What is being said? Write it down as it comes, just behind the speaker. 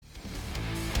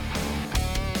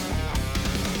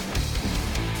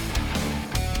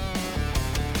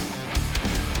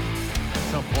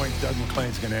Doug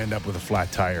McLean's going to end up with a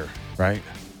flat tire, right?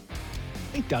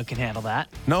 I think Doug can handle that.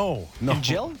 No. And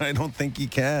Jill? I don't think he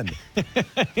can. I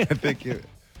think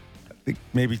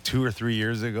maybe 2 or 3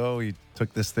 years ago he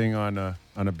took this thing on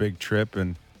a big trip,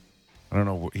 and I don't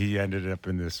know, he ended up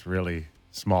in this really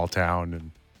small town,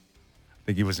 and I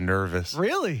think he was nervous.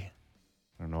 Really?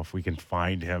 I don't know if we can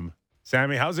find him.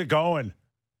 Sammy, how's it going?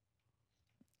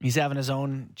 He's having his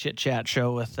own chit-chat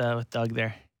show with Doug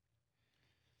there.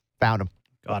 Found him.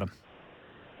 Got him.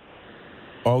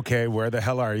 Okay, where the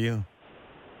hell are you?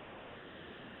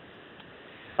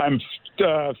 I'm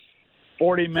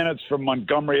 40 minutes from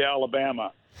Montgomery,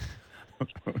 Alabama.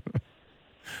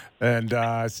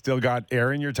 And still got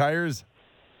air in your tires?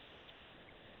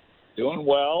 Doing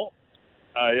well.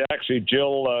 Actually,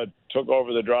 Jill took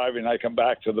over the driving. I come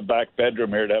back to the back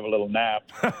bedroom here to have a little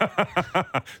nap.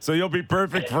 So you'll be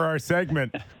perfect for our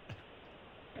segment.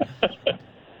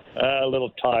 A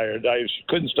little tired. I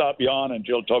couldn't stop yawning.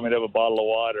 Jill told me to have a bottle of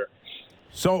water.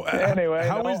 So anyway,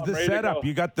 how is I'm the ready to setup? go.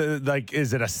 You got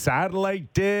is it a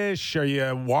satellite dish? Are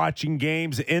you watching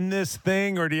games in this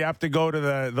thing, or do you have to go to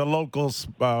the local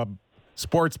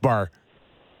sports bar?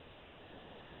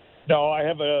 No, I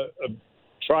have a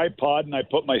tripod, and I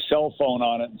put my cell phone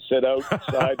on it and sit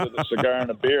outside with a cigar and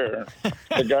a beer,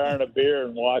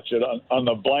 and watch it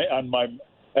on my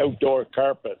outdoor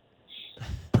carpet.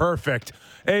 Perfect.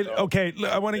 Hey, okay.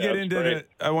 I want to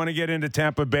get into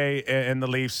Tampa Bay and the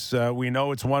Leafs. We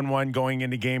know it's 1-1 going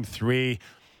into Game 3.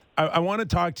 I want to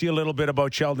talk to you a little bit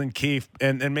about Sheldon Keefe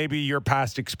and maybe your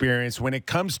past experience when it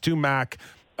comes to Mac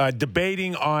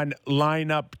debating on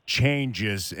lineup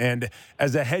changes. And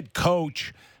as a head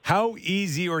coach, how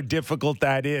easy or difficult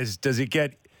that is? Does it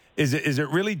get? Is it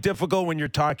really difficult when you're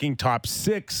talking top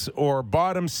 6 or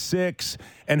bottom 6?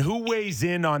 And who weighs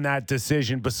in on that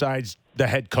decision besides the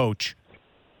head coach?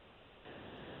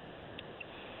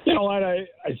 You know what? I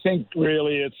think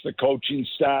really it's the coaching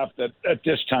staff that at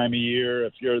this time of year,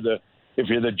 if you're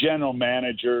the general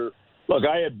manager, look,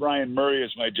 I had Brian Murray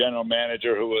as my general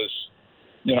manager, who was,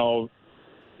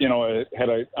 had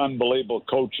an unbelievable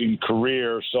coaching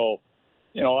career. So,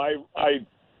 I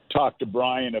talked to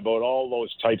Brian about all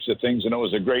those types of things, and it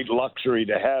was a great luxury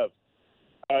to have.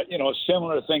 A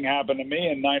similar thing happened to me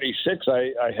in '96.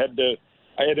 I had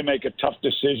to make a tough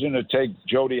decision to take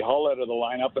Jody Hull out of the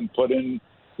lineup and put in,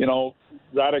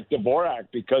 Radek Dvorak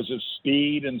because of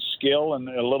speed and skill and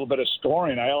a little bit of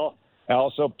scoring. I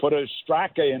also put a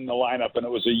Straka in the lineup, and it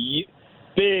was a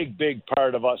big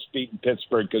part of us beating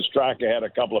Pittsburgh because Straka had a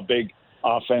couple of big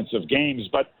offensive games.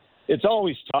 But it's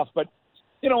always tough. But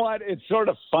you know what? It's sort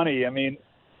of funny. I mean,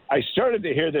 I started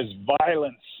to hear this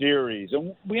violent series,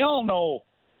 and we all know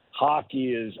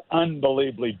hockey is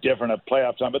unbelievably different at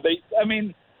playoff time. But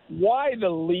why the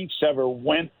Leafs ever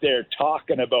went there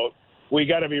talking about we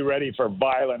got to be ready for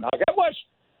violent hockey? I watched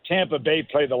Tampa Bay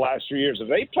play the last 3 years. Have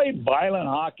they played violent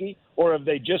hockey, or have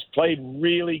they just played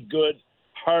really good,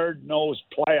 hard-nosed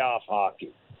playoff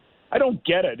hockey? I don't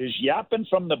get it. Is yapping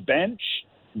from the bench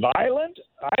violent?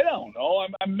 I don't know.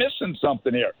 I'm missing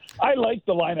something here. I like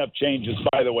the lineup changes,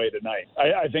 by the way, tonight.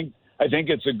 I think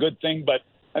it's a good thing, but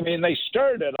they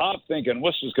started off thinking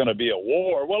this is going to be a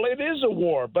war. Well, it is a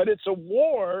war, but it's a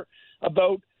war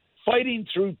about fighting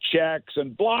through checks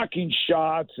and blocking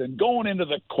shots and going into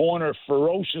the corner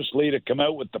ferociously to come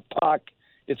out with the puck.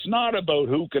 It's not about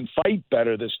who can fight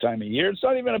better this time of year. It's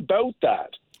not even about that.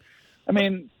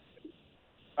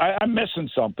 I'm missing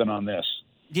something on this.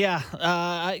 Yeah,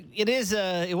 it is.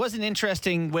 It was an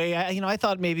interesting way. I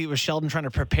thought maybe it was Sheldon trying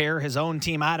to prepare his own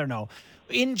team. I don't know.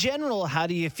 In general, how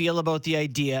do you feel about the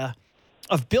idea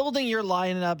of building your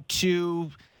lineup to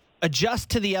adjust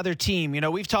to the other team?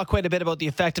 We've talked quite a bit about the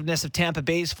effectiveness of Tampa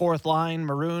Bay's fourth line,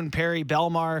 Maroon, Perry,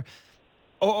 Belmar.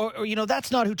 Or that's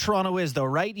not who Toronto is, though,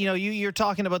 right? You're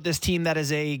talking about this team that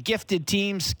is a gifted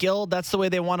team, skilled. That's the way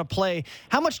they want to play.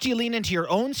 How much do you lean into your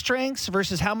own strengths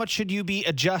versus how much should you be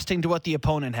adjusting to what the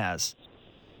opponent has?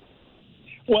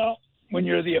 Well, when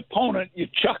you're the opponent, you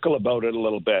chuckle about it a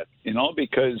little bit,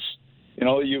 because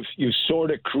you've sort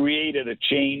of created a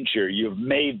change here. You've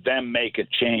made them make a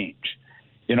change.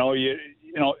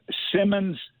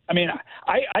 Simmons.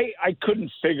 I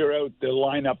couldn't figure out the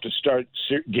lineup to start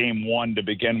Game 1 to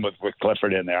begin with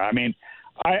Clifford in there.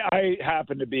 I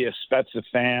happen to be a Spezza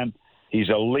fan. He's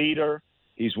a leader.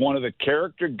 He's one of the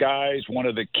character guys, one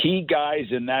of the key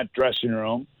guys in that dressing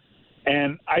room.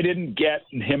 And I didn't get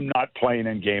him not playing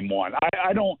in Game 1.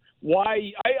 I don't –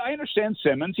 why – I understand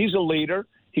Simmons. He's a leader.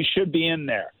 He should be in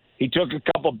there. He took a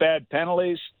couple bad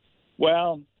penalties.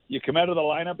 Well – you come out of the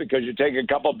lineup because you take a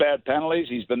couple bad penalties.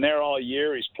 He's been there all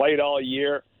year. He's played all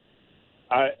year.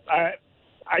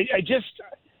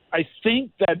 I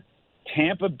think that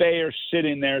Tampa Bay are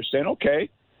sitting there saying, okay,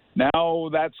 now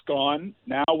that's gone.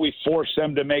 Now we force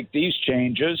them to make these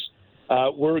changes.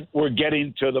 We're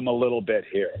getting to them a little bit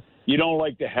here. You don't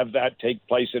like to have that take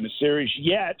place in a series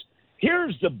yet.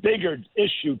 Here's the bigger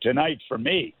issue tonight for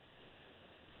me.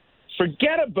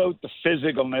 Forget about the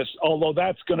physicalness, although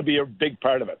that's going to be a big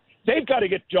part of it. They've got to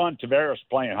get John Tavares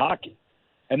playing hockey,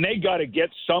 and they got to get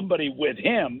somebody with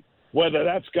him, whether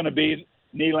that's going to be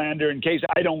Nylander in case,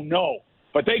 I don't know.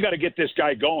 But they got to get this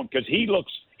guy going because he's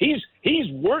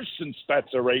worse than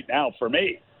Spezza right now for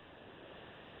me.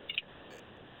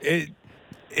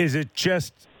 Is it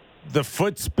just the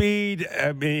foot speed?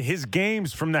 I mean, his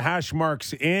games from the hash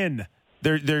marks in,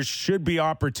 there should be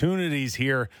opportunities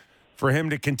here for him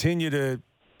to continue to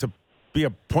be a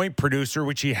point producer,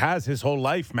 which he has his whole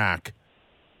life, Mac.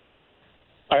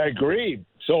 I agree.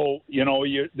 So,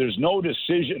 there's no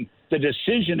decision. The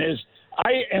decision is,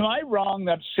 am I wrong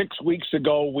that 6 weeks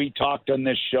ago we talked on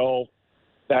this show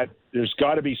that there's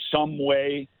got to be some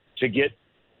way to get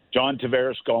John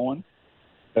Tavares going?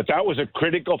 That was a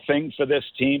critical thing for this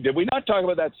team. Did we not talk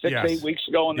about that 8 weeks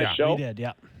ago on this show? We did,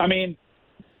 yeah. I mean,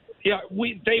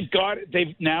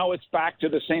 now it's back to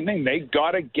the same thing. They've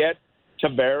got to get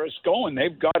Tavares going.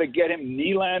 They've got to get him.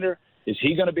 Nylander, is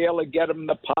he going to be able to get him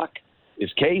the puck?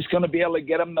 Is Case going to be able to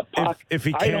get him the puck? If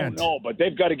he can't. I don't know, but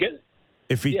they've got to get.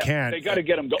 If he can't, they got to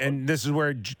get him going. And this is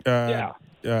where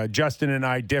Justin and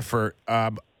I differ.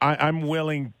 I'm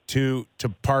willing to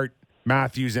part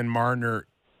Matthews and Marner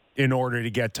in order to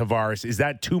get Tavares. Is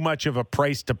that too much of a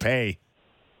price to pay?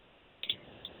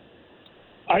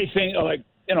 I think,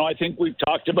 I think we've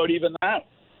talked about even that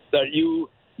you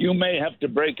may have to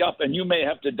break up and you may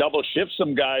have to double shift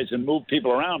some guys and move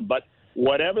people around. But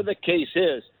whatever the case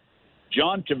is,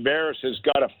 John Tavares has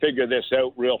got to figure this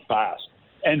out real fast.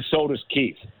 And so does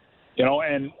Keith.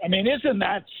 And I mean, isn't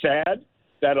that sad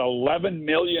that $11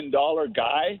 million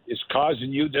guy is causing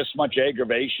you this much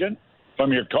aggravation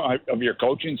from your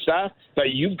coaching staff,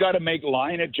 that you've got to make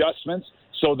line adjustments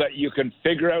so that you can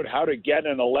figure out how to get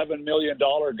an $11 million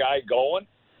guy going?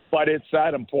 But it's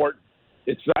that important.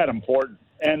 It's that important.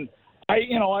 And I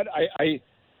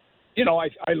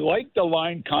like the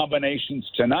line combinations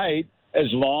tonight as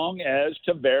long as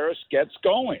Tavares gets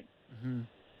going. Mm-hmm.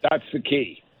 That's the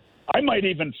key. I might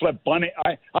even flip Bunting.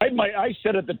 I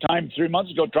said at the time 3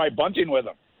 months ago, try Bunting with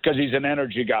him because he's an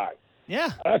energy guy. Yeah.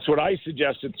 That's what I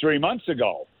suggested 3 months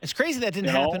ago. It's crazy that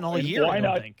didn't happen all year, I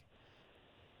don't think.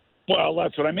 Well,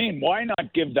 that's what I mean. Why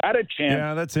not give that a chance?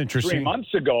 Yeah, that's interesting. 3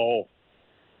 months ago,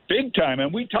 big time.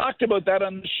 And we talked about that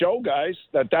on the show, guys,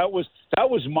 that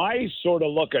was my sort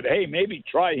of look at, hey, maybe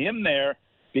try him there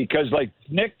because, like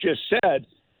Nick just said,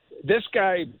 this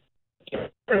guy,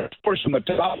 force from the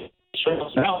top,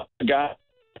 now the guy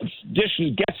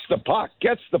gets the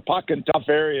puck in tough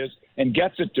areas and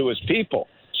gets it to his people.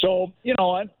 So,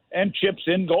 and chips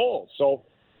in goal. So,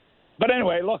 but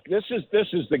anyway, look, this is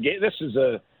the game. This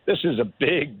is a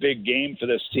big game for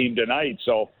this team tonight.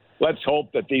 So let's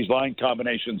hope that these line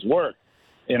combinations work.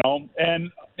 And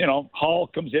Hall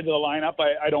comes into the lineup.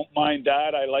 I don't mind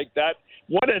that. I like that.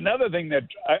 What another thing that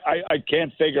I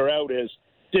can't figure out is,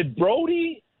 did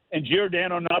Brody and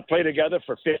Giordano not play together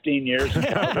for 15 years?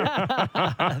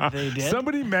 They did.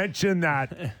 Somebody mentioned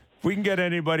that. If we can get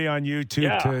anybody on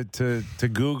YouTube to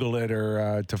Google it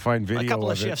or to find video of it. A couple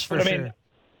of shifts for sure.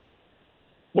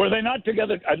 Were they not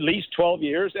together at least 12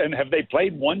 years? And have they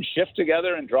played one shift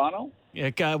together in Toronto?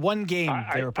 Yeah, one game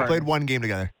they were played one game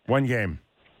together. One game.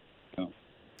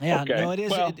 Yeah, okay. no, it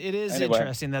is. Well, it is anyway.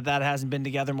 Interesting that hasn't been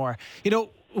together more.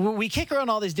 We kick around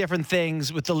all these different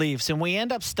things with the Leafs, and we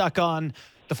end up stuck on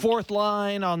the fourth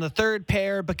line, on the third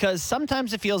pair, because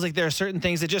sometimes it feels like there are certain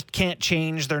things that just can't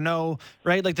change.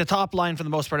 Right? Like the top line for the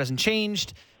most part hasn't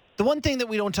changed. The one thing that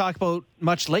we don't talk about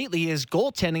much lately is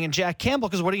goaltending and Jack Campbell,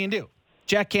 because what are you going to do?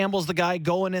 Jack Campbell's the guy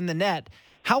going in the net.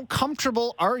 How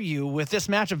comfortable are you with this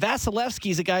matchup?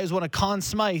 Vasilevsky's a guy who's won a Conn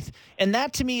Smythe, and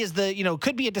that to me is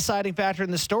could be a deciding factor in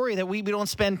the story that we don't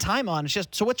spend time on. It's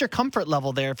just, so what's your comfort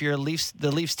level there if you're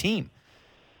the Leafs team?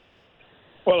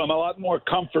 Well, I'm a lot more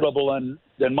comfortable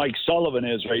than Mike Sullivan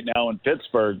is right now in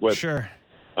Pittsburgh with, sure.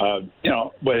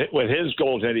 With his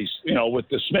goals that he's, with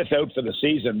the Smith out for the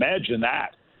season. Imagine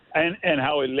that, and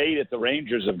how elated the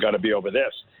Rangers have got to be over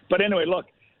this. But anyway, look.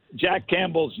 Jack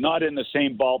Campbell's not in the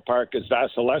same ballpark as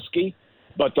Vasilevsky,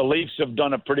 but the Leafs have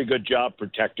done a pretty good job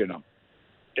protecting him.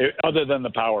 Other than the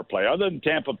power play. Other than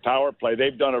Tampa power play,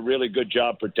 they've done a really good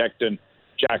job protecting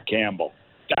Jack Campbell.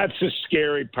 That's the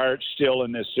scary part still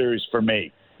in this series for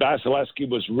me. Vasilevsky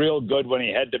was real good when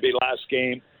he had to be last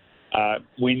game.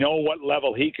 We know what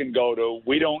level he can go to.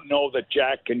 We don't know that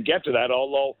Jack can get to that,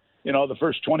 although the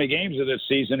first 20 games of this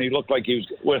season, he looked like he was.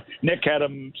 Well, Nick had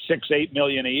him $6-8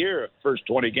 million a year first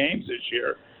 20 games this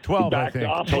year. 12, he backed I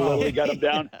think. off a little. He got him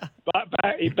down.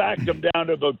 He backed him down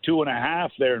to about 2.5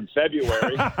 there in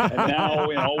February, and now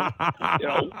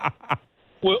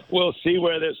we'll see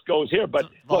where this goes here. But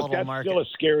look, that's still a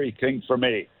scary thing for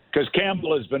me because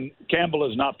Campbell has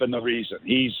not been the reason.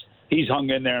 He's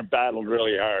hung in there and battled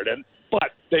really hard,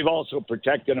 but they've also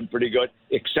protected him pretty good,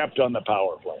 except on the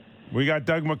power play. We got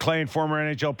Doug MacLean, former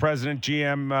NHL president,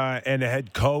 GM, and a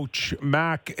head coach.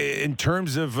 Mac, in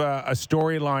terms of a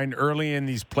storyline early in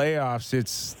these playoffs,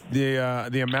 it's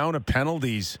the amount of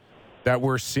penalties that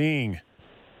we're seeing.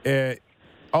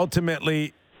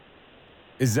 Ultimately,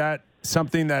 is that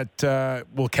something that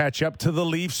will catch up to the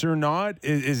Leafs or not?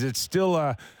 Is it still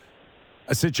a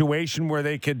situation where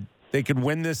they could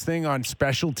win this thing on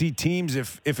specialty teams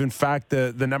if in fact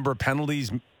the number of penalties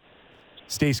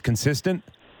stays consistent?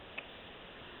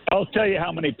 I'll tell you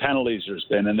how many penalties there's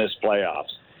been in this playoffs.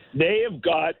 They have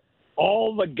got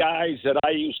all the guys that I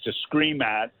used to scream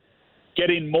at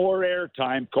getting more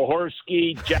airtime.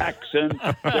 Koharski, Jackson,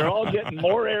 they're all getting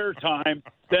more airtime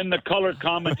than the color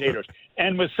commentators.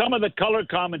 And with some of the color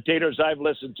commentators I've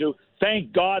listened to,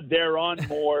 thank God they're on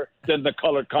more than the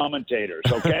color commentators,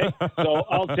 okay? So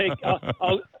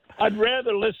I'd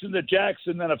rather listen to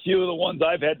Jackson than a few of the ones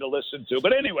I've had to listen to.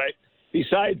 But anyway,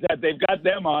 besides that, they've got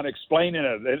them on explaining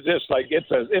it. It's just like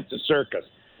it's a circus.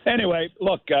 Anyway,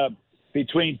 look,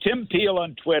 between Tim Peel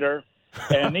on Twitter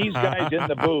and these guys in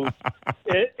the booth,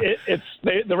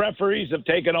 the referees have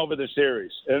taken over the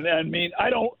series. And I mean, I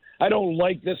don't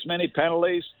like this many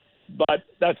penalties, but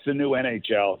that's the new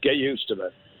NHL. Get used to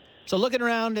it. So looking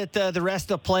around at the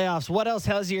rest of the playoffs, what else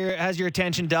has your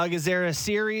attention, Doug? Is there a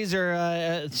series or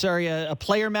a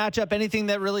player matchup, anything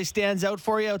that really stands out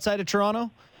for you outside of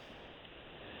Toronto?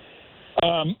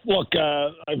 Look,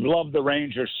 I've loved the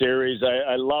Ranger series.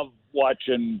 I love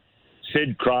watching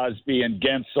Sid Crosby and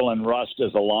Gensel and Rust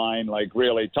as a line. Like,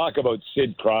 really, talk about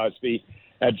Sid Crosby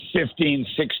at 15,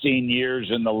 16 years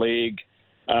in the league,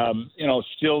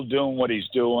 still doing what he's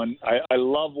doing. I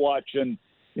love watching,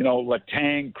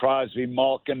 Letang, Crosby,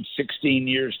 Malkin, 16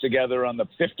 years together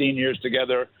 15 years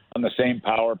together on the same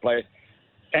power play.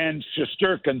 And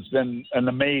Shesterkin's been an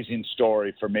amazing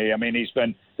story for me. I mean, he's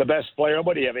been the best player.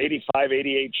 What do you have, 85,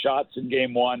 88 shots in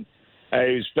game one?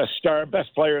 He's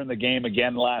best player in the game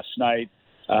again last night.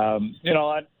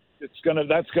 That's going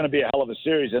to be a hell of a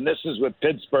series. And this is with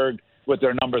Pittsburgh with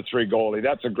their number 3 goalie.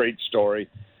 That's a great story.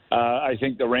 I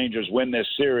think the Rangers win this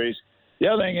series. The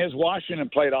other thing is Washington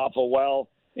played awful well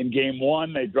in game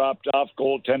one. They dropped off,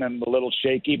 goaltending a little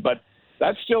shaky, but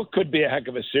that still could be a heck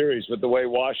of a series with the way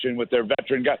Washington, with their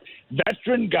veteran guys.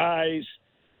 Veteran guys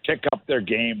pick up their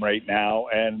game right now,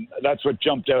 and that's what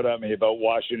jumped out at me about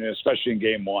Washington, especially in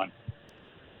game one.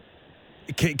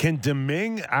 Can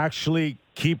Domingue actually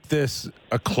keep this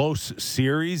a close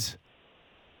series?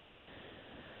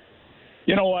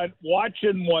 You know what?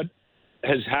 Watching what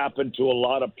has happened to a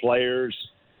lot of players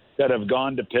that have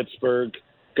gone to Pittsburgh,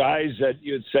 guys that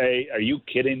you'd say, are you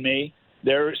kidding me?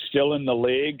 They're still in the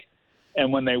league.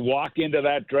 And when they walk into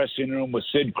that dressing room with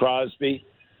Sid Crosby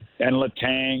and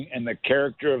Letang and the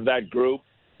character of that group,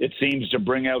 it seems to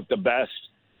bring out the best.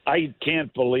 I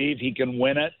can't believe he can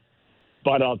win it,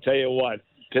 but I'll tell you what,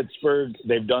 Pittsburgh,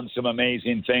 they've done some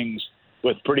amazing things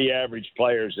with pretty average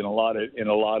players in a lot of,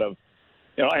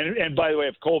 and by the way,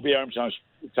 if Colby Armstrong's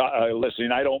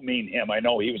listening, I don't mean him. I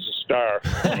know he was a star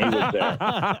when he was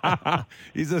there.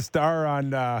 He's a star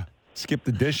on Skip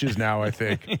the Dishes now, I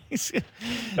think.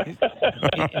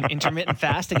 An intermittent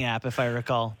fasting app, if I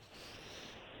recall.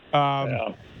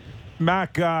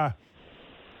 Mac,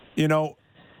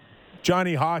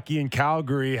 Johnny Hockey in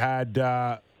Calgary had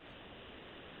a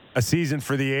season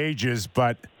for the ages,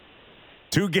 but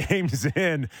 2 games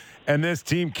in, and this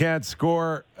team can't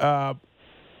score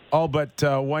all but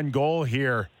 1 goal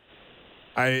here.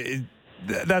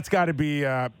 That's got to be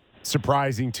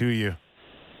surprising to you.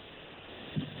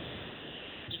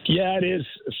 Yeah, it is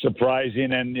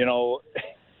surprising, and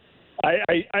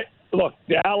I look.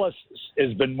 Dallas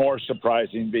has been more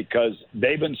surprising because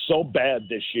they've been so bad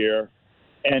this year,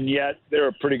 and yet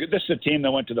they're pretty good. This is a team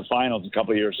that went to the finals a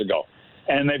couple of years ago,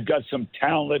 and they've got some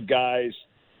talented guys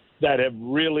that have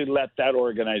really let that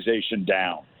organization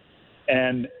down.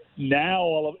 And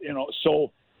now,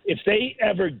 so if they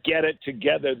ever get it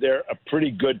together, they're a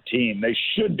pretty good team. They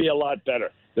should be a lot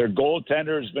better. Their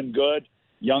goaltender has been good.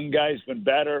 Young guy's been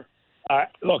better.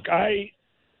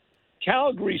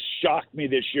 Calgary shocked me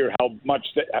this year how much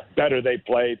better they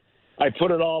played. I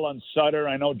put it all on Sutter.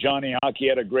 I know Johnny Hockey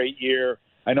had a great year.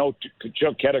 I know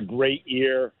Tkachuk had a great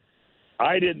year.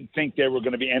 I didn't think they were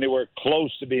going to be anywhere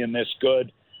close to being this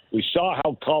good. We saw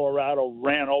how Colorado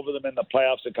ran over them in the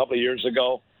playoffs a couple of years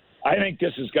ago. I think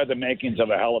this has got the makings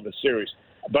of a hell of a series.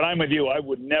 But I'm with you. I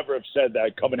would never have said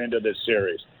that coming into this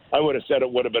series. I would have said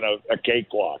it would have been a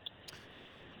cakewalk.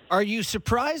 Are you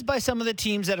surprised by some of the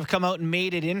teams that have come out and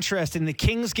made it interesting? The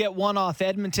Kings get one off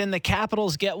Edmonton. The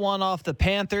Capitals get one off the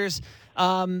Panthers.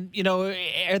 Are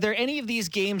there any of these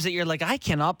games that you're like, I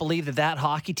cannot believe that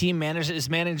hockey team is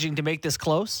managing to make this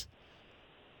close?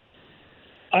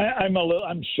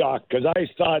 I'm shocked because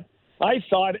I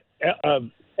thought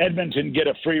Edmonton get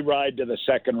a free ride to the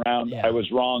second round. Yeah. I was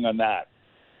wrong on that.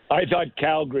 I thought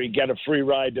Calgary get a free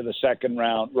ride to the second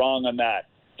round. Wrong on that.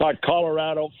 Thought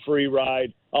Colorado free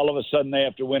ride. All of a sudden they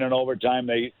have to win in overtime.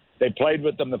 They played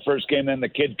with them the first game. Then the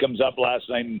kid comes up last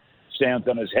night and stands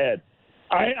on his head.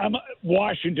 I'm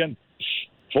Washington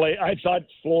play. I thought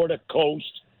Florida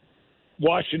coast.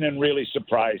 Washington really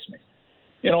surprised me.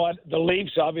 You know what? The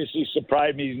Leafs obviously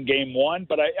surprised me in game one,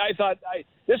 but I thought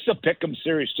this is a pick'em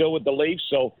series still with the Leafs.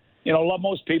 So,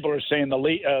 most people are saying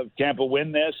Tampa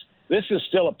win this. This is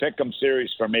still a pick'em series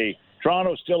for me.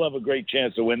 Toronto still have a great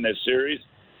chance to win this series,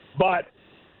 but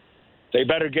they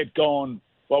better get going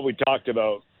what we talked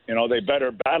about. They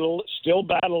better still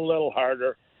battle a little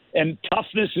harder. And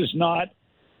toughness is not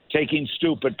taking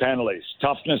stupid penalties.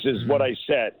 Toughness is what I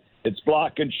said. It's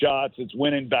blocking shots. It's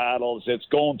winning battles. It's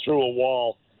going through a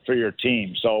wall for your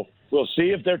team. So we'll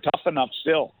see if they're tough enough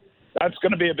still. That's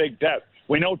going to be a big test.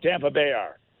 We know Tampa Bay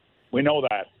are. We know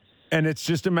that. And it's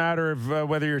just a matter of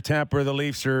whether you're Tampa or the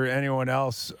Leafs or anyone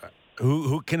else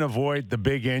who can avoid the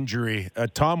big injury.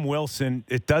 Tom Wilson,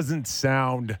 it doesn't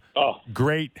sound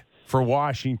great for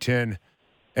Washington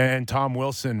and Tom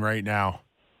Wilson right now.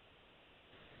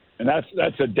 And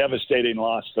that's a devastating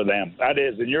loss for them. That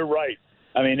is, and you're right.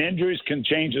 I mean, injuries can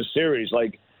change a series.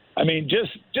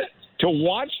 Just to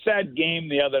watch that game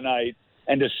the other night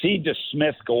and to see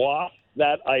DeSmith go off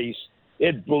that ice,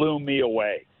 it blew me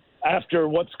away. After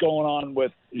what's going on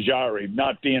with Jarry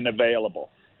not being available.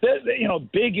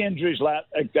 Big injuries like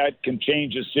that can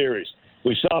change a series.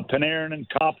 We saw Panarin and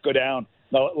Kopp go down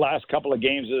the last couple of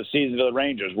games of the season to the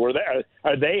Rangers.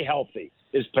 Are they healthy?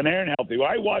 Is Panarin healthy? Well,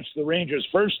 I watched the Rangers'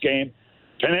 first game.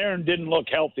 Panarin didn't look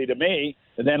healthy to me,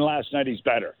 and then last night he's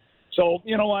better. So,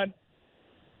 you know what?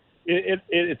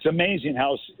 It's amazing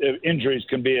how injuries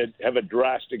can have a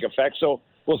drastic effect. So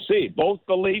we'll see. Both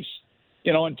the Leafs,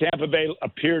 and Tampa Bay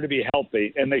appear to be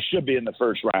healthy, and they should be in the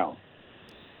first round.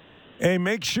 Hey,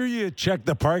 make sure you check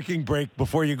the parking brake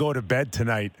before you go to bed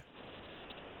tonight.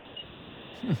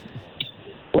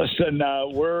 Listen,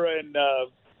 we're in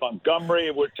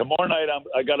Montgomery. Tomorrow night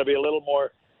I got to be a little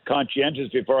more conscientious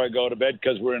before I go to bed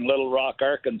because we're in Little Rock,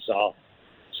 Arkansas.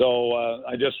 So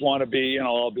I just want to be,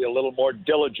 I'll be a little more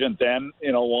diligent then,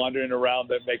 wandering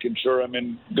around and making sure I'm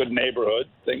in good neighborhood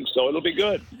things. So it'll be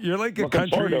good. You're like a Looking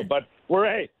forward to country. it. But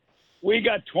we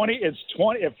got 20. It's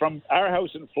 20 from our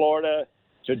house in Florida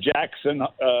to Jackson,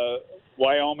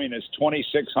 Wyoming is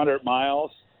 2,600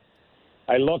 miles.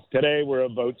 I looked today, we're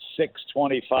about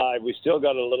 625. We still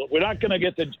got a little. We're not going to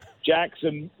get to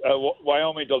Jackson,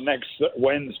 Wyoming till next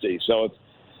Wednesday. So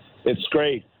it's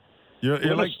great. You're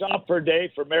We're going to stop for a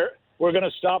day for We're going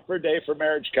to stop for a day for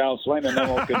marriage counseling, and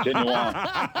then we'll continue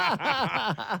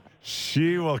on.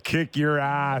 She will kick your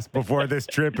ass before this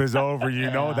trip is over. You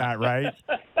know that, right?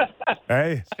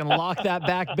 Hey. It's going to lock that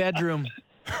back bedroom.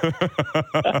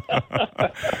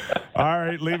 All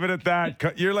right, leave it at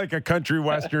that. You're like a country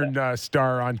western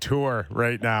star on tour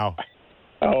right now.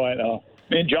 Oh, I know.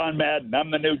 Me and John Madden.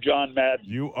 I'm the new John Madden.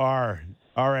 You are.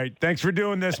 All right. Thanks for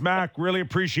doing this, Mac. Really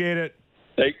appreciate it.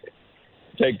 Take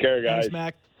care, guys. Thanks,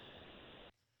 Mac.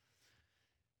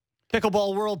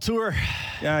 Pickleball World Tour.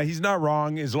 Yeah, he's not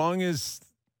wrong. As long as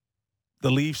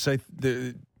the Leafs, 9,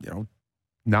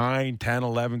 10,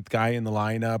 11th guy in the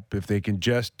lineup, if they can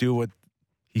just do what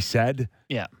he said,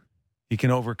 yeah, he can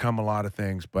overcome a lot of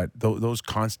things. But those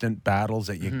constant battles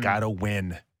that you got to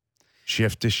win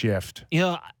shift to shift.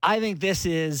 I think this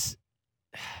is,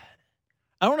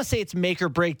 I don't want to say it's make or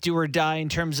break, do or die in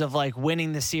terms of like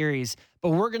winning the series, but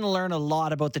we're going to learn a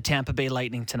lot about the Tampa Bay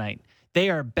Lightning tonight. They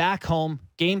are back home,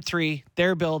 game 3,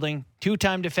 they're building,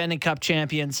 2-time defending cup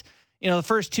champions. The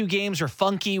first 2 games were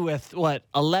funky with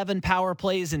 11 power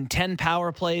plays and 10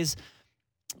 power plays.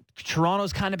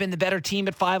 Toronto's kind of been the better team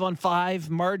at 5-on-5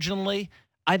 marginally.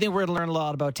 I think we're going to learn a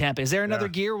lot about Tampa. Is there another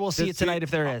gear? We'll see it tonight if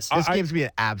there is. This game's going to be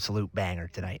an absolute banger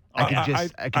tonight. I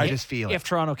can just feel it. If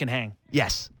Toronto can hang.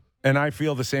 Yes. And I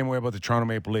feel the same way about the Toronto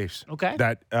Maple Leafs. Okay.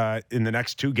 That in the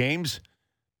next 2 games,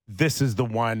 this is the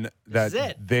one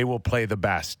that they will play the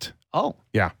best. Oh.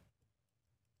 Yeah.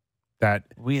 that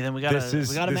we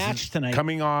got a match tonight.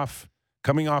 Coming off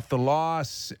the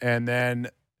loss, and then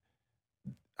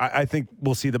I think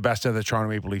we'll see the best of the Toronto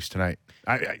Maple Leafs tonight.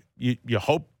 You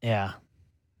hope,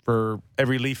 for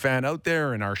every Leaf fan out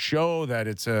there in our show, that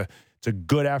it's a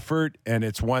good effort and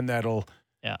it's one that'll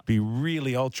be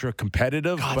really ultra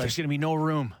competitive. God, there's going to be no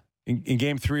room in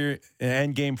Game 3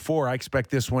 and Game 4. I expect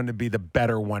this one to be the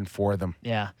better one for them.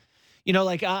 Yeah.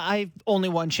 I've only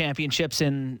won championships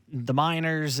in the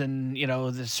minors and,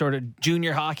 the sort of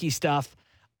junior hockey stuff.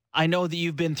 I know that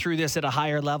you've been through this at a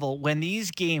higher level. When these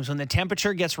games, when the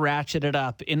temperature gets ratcheted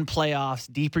up in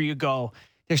playoffs, deeper you go,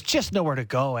 there's just nowhere to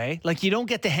go, eh? Like, you don't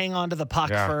get to hang on to the puck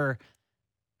for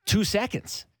 2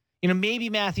 seconds. Maybe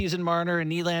Matthews and Marner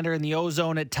and Nylander in the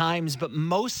ozone at times, but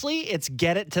mostly it's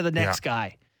get it to the next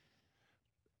guy.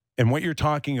 And what you're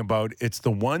talking about, it's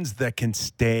the ones that can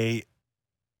stay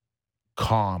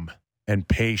calm and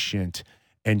patient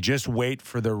and just wait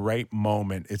for the right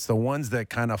moment. It's the ones that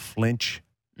kind of flinch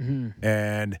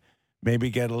and maybe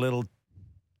get a little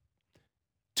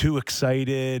too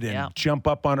excited and jump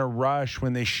up on a rush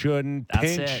when they shouldn't.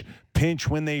 Pinch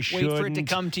when they shouldn't. Wait for it to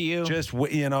come to you. Just,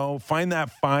 find that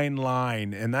fine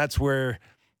line. And that's where,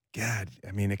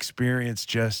 experience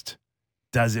just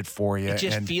does it for you. It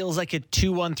just feels like a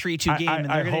 2-1, 3-2 game, and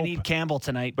they're going to need Campbell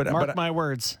tonight. Mark my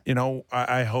words.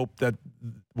 I hope that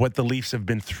what the Leafs have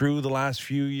been through the last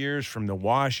few years, from the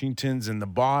Washingtons and the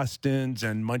Bostons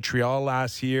and Montreal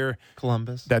last year.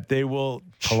 Columbus,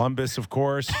 of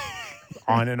course.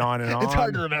 On and on and on. It's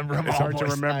hard to remember them all. It's hard to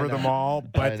remember them all.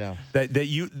 But that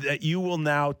you will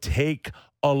now take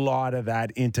a lot of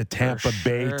that into Tampa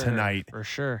Bay tonight. For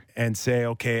sure. And say,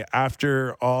 okay,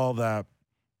 after all the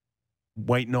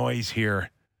white noise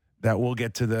here, that we'll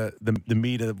get to the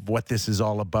meat of what this is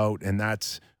all about. And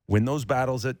that's win those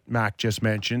battles that Mac just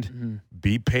mentioned.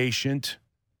 Be patient.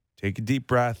 Take a deep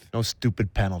breath. No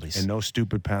stupid penalties. And no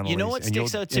stupid penalties. You know what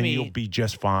sticks out to me? You'll be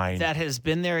just fine. That has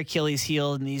been their Achilles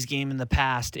heel in these games in the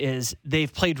past is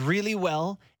they've played really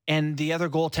well, and the other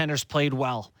goaltenders played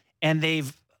well. And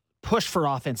they've pushed for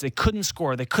offense. They couldn't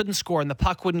score, and the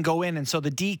puck wouldn't go in. And so the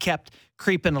D kept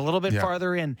creeping a little bit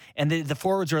farther in, and the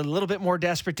forwards are a little bit more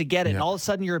desperate to get it. And all of a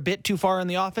sudden, you're a bit too far in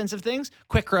the offensive things.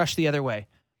 Quick rush the other way.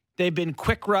 They've been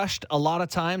quick rushed a lot of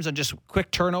times on just quick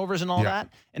turnovers and all that.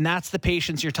 And that's the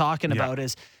patience you're talking about,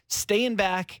 is staying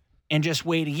back and just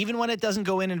waiting. Even when it doesn't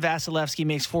go in and Vasilevsky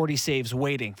makes 40 saves,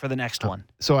 waiting for the next one.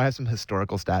 So I have some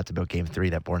historical stats about Game 3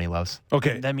 that Borny loves.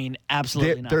 Okay.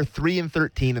 Absolutely They're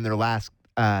 3-13 in their last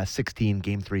 16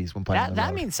 Game 3s when playing.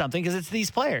 That means something, because it's these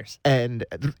players. And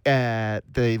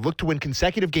they look to win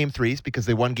consecutive Game 3s because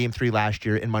they won Game 3 last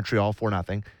year in Montreal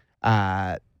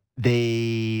 4-0.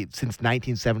 They, since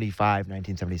 1975,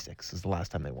 1976 is the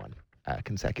last time they won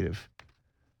consecutive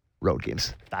road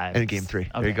games in Game 3.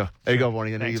 Okay. There you go. There you go,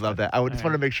 Morning. I know you love that. I just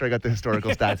wanted to make sure I got the historical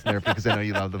stats in there because I know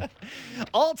you love them.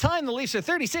 All time, the Leafs are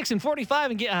 36-45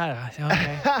 and get.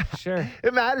 Okay, sure.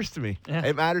 It matters to me. Yeah.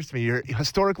 It matters to me. You're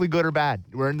historically good or bad.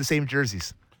 We're in the same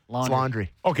jerseys. It's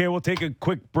laundry. Okay, we'll take a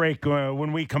quick break.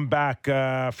 When we come back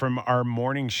from our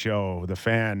morning show, the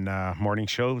Fan morning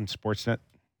show in Sportsnet,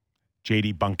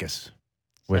 JD Bunkus.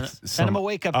 Send him a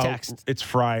wake-up text. It's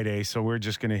Friday, so we're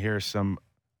just going to hear some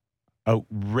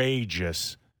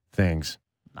outrageous things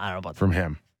from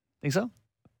him. Think so?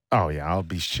 Oh, yeah.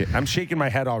 I'm shaking my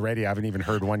head already. I haven't even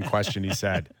heard one question he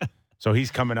said. So he's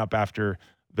coming up after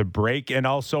the break. And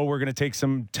also, we're going to take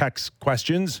some text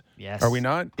questions. Yes. Are we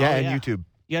not? Yeah, and YouTube.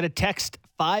 You got to text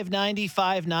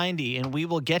 590-590, and we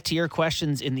will get to your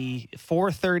questions in the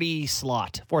 4:30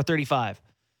 slot, 4:35.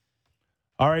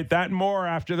 All right, that and more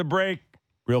after the break.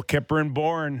 Real Kipper and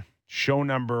Bourne, show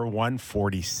number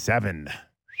 147.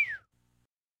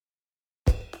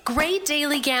 Great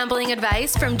daily gambling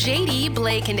advice from JD,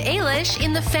 Blake, and Ailish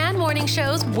in the Fan Morning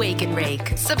Show's Wake and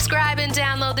Rake. Subscribe and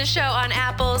download the show on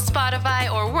Apple,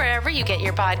 Spotify, or wherever you get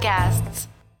your podcasts.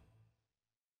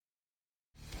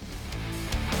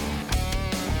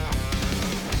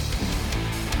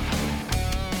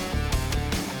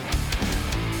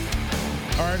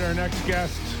 All right, our next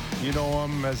guest, you know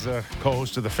him as a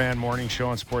co-host of the Fan Morning Show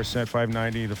on Sportsnet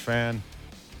 590, The Fan.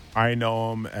 I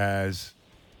know him as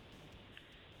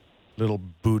Little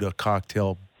Buddha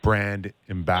Cocktail brand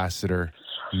ambassador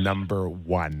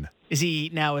 #1.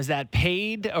 Is that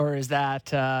paid, or is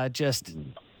that just...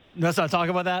 Let's not talk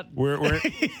about that. We're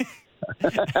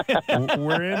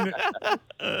in.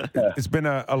 It's been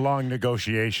a long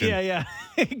negotiation. Yeah.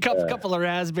 couple of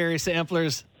raspberry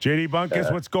samplers. JD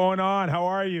Bunkus, what's going on? How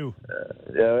are you?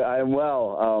 I'm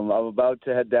well. I'm about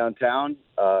to head downtown,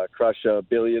 crush a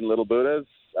billion Little Buddhas,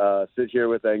 sit here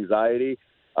with anxiety,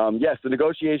 Yes, the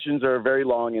negotiations are very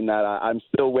long in that I'm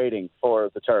still waiting for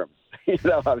the terms.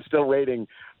 I'm still waiting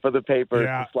for the paper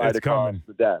to slide across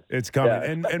the desk. It's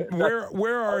coming. Yeah. And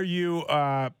where are you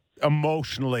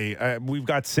emotionally? We've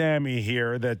got Sammy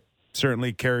here that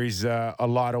certainly carries a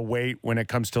lot of weight when it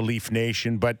comes to Leaf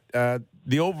Nation, but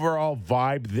the overall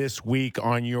vibe this week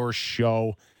on your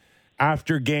show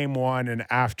after Game 1 and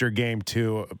after Game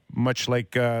 2, much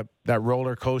like that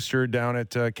roller coaster down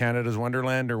at Canada's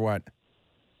Wonderland, or what?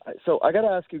 So I got to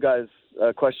ask you guys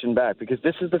a question back, because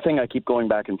this is the thing I keep going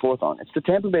back and forth on. It's the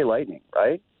Tampa Bay Lightning,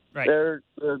 right? Right.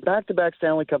 They're back-to-back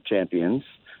Stanley Cup champions,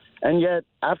 and yet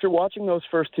after watching those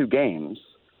first 2 games,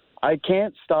 I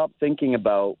can't stop thinking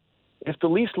about, if the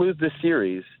Leafs lose this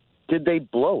series, did they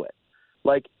blow it?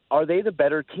 Like, are they the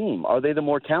better team? Are they the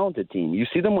more talented team? You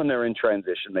see them when they're in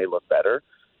transition, they look better.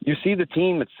 You see the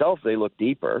team itself, they look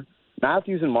deeper.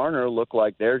 Matthews and Marner look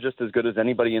like they're just as good as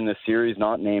anybody in this series,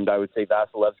 not named, I would say,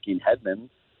 Vasilevsky and Hedman.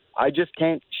 I just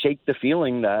can't shake the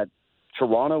feeling that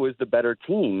Toronto is the better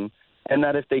team, and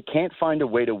that if they can't find a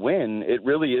way to win, it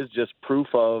really is just proof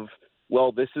of,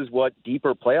 well, this is what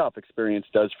deeper playoff experience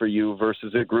does for you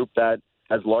versus a group that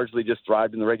has largely just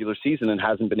thrived in the regular season and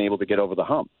hasn't been able to get over the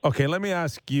hump. Okay, let me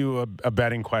ask you a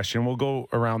betting question. We'll go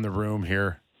around the room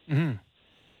here. Mm-hmm.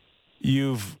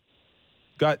 You've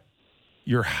got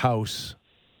your house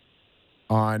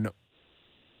on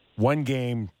one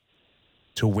game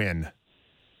to win.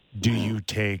 Do you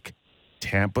take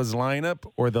Tampa's lineup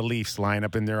or the Leafs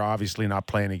lineup? And they're obviously not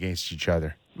playing against each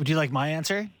other. Would you like my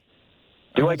answer?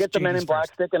 Do I get the Men in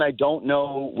Black stick and I don't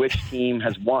know which team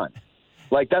has won?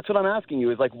 Like, that's what I'm asking you,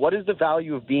 is like, what is the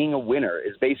value of being a winner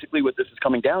is basically what this is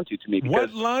coming down to me.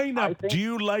 What lineup do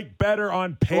you like better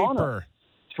on paper?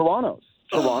 Toronto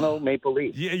Maple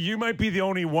Leafs. Yeah, you might be the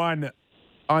only one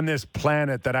on this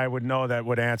planet that I would know that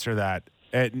would answer that.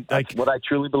 That's what I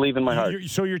truly believe in my heart.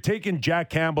 So you're taking Jack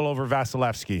Campbell over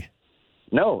Vasilevsky?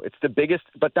 No, it's the biggest,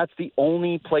 but that's the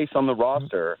only place on the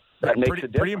roster that makes a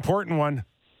difference. Pretty important one.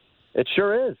 It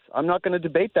sure is. I'm not going to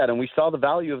debate that, and we saw the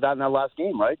value of that in that last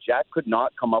game, right? Jack could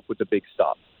not come up with the big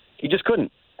stop. He just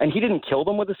couldn't. And he didn't kill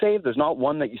them with a save. There's not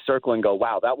one that you circle and go,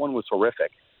 wow, that one was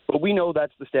horrific. But we know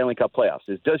that's the Stanley Cup playoffs.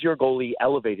 Does your goalie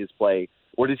elevate his play,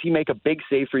 or does he make a big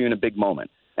save for you in a big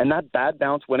moment? And that bad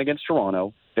bounce went against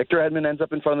Toronto. Victor Hedman ends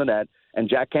up in front of the net, and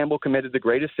Jack Campbell committed the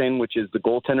greatest sin, which is the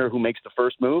goaltender who makes the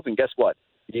first move. And guess what?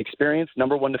 The experienced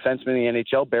number 1 defenseman in the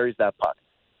NHL buries that puck.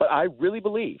 But I really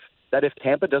believe that if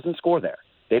Tampa doesn't score there,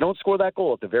 they don't score that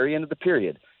goal at the very end of the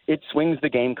period, it swings the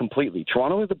game completely.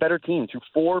 Toronto is the better team through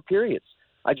 4 periods.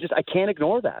 I can't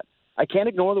ignore that. I can't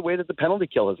ignore the way that the penalty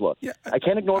kill has looked. Yeah. I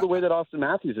can't ignore the way that Austin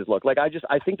Matthews has looked.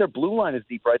 I think their blue line is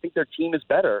deeper. I think their team is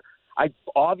better.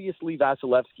 Obviously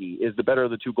Vasilevsky is the better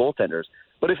of the 2 goaltenders.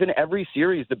 But if in every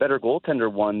series the better goaltender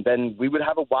won, then we would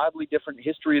have a wildly different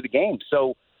history of the game.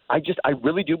 So I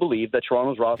really do believe that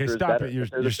Toronto's roster is better. You're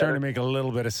starting to make a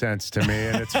little bit of sense to me,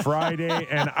 and it's Friday,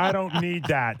 and I don't need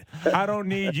that. I don't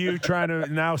need you starting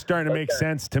to make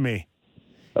sense to me.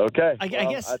 Okay. I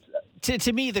guess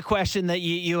to me, the question that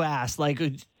you asked, like,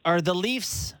 are the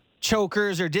Leafs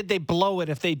chokers, or did they blow it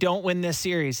if they don't win this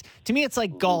series? To me, it's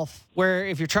like golf, where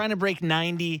if you're trying to break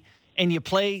 90 and you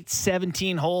play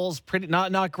 17 holes,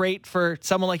 not great for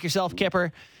someone like yourself,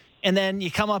 Kipper, and then you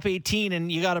come up 18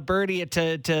 and you got to birdie it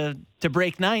to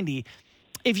break 90.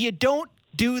 If you don't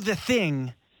do the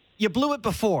thing, you blew it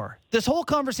before. This whole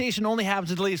conversation only happens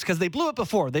with the Leafs because they blew it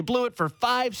before. They blew it for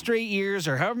 5 straight years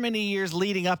or however many years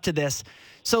leading up to this.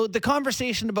 So the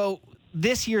conversation about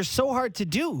this year is so hard to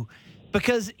do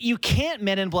because you can't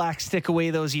Men in Black stick away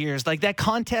those years. Like, that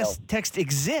text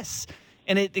exists.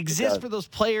 And it exists for those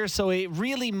players, so it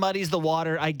really muddies the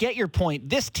water. I get your point.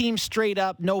 This team straight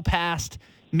up, no past.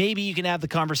 Maybe you can have the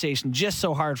conversation. Just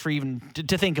so hard for even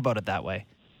to think about it that way.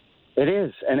 It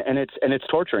is, and it's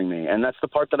torturing me, and that's the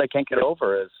part that I can't get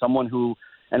over as someone who,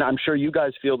 and I'm sure you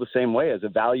guys feel the same way as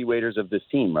evaluators of this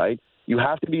team, right? You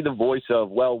have to be the voice of,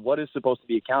 well, what is supposed to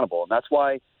be accountable, and that's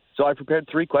why. So I prepared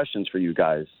 3 questions for you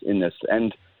guys in this,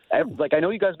 and I know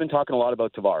you guys have been talking a lot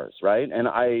about Tavares, right? And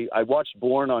I watched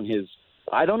Bourne on his.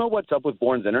 I don't know what's up with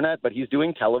Bourne's internet, but he's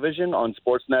doing television on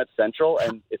Sportsnet Central,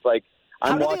 and it's like,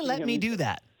 how do they let me do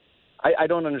that? I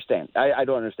don't understand. I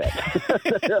don't understand.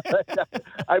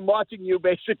 I'm watching you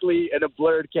basically in a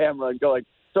blurred camera and going,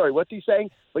 sorry, what's he saying?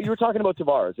 But you were talking about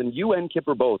Tavares, and you and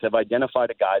Kipper both have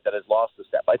identified a guy that has lost a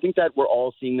step. I think that we're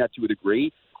all seeing that to a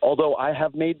degree, although I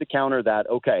have made the counter that,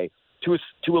 okay,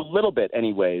 to a little bit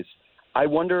anyways, I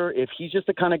wonder if he's just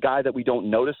the kind of guy that we don't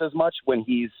notice as much when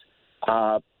he's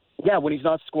not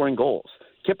scoring goals.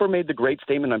 Kipper made the great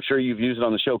statement, I'm sure you've used it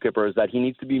on the show, Kipper, is that he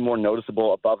needs to be more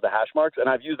noticeable above the hash marks. And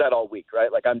I've used that all week,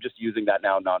 right? Like, I'm just using that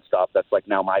now nonstop. That's like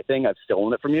now my thing. I've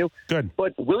stolen it from you. Good.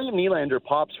 But William Nylander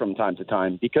pops from time to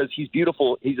time because he's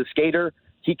beautiful. He's a skater.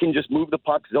 He can just move the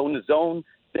puck zone to zone.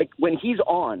 Like, when he's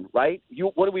on, right,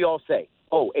 what do we all say?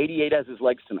 Oh, 88 has his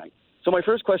legs tonight. So my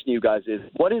first question to you guys is,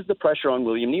 what is the pressure on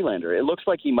William Nylander? It looks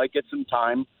like he might get some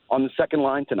time on the second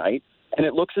line tonight. And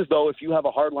it looks as though if you have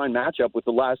a hard-line matchup with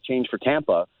the last change for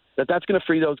Tampa, that's going to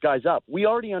free those guys up. We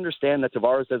already understand that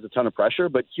Tavares has a ton of pressure,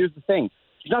 but here's the thing.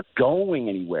 He's not going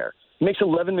anywhere. He makes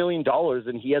 $11 million,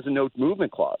 and he has a no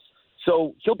movement clause.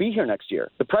 So he'll be here next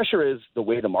year. The pressure is the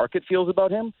way the market feels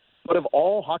about him. But of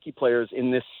all hockey players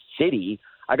in this city,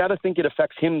 I got to think it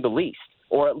affects him the least,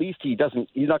 or at least he's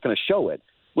not going to show it.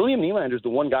 William Nylander is the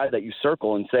one guy that you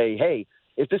circle and say, hey,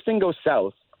 if this thing goes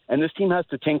south and this team has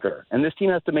to tinker and this team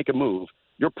has to make a move,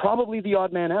 you're probably the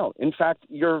odd man out. In fact,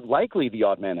 you're likely the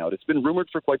odd man out. It's been rumored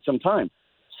for quite some time.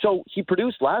 So he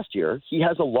produced last year. He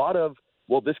has a lot of,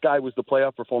 well, this guy was the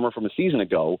playoff performer from a season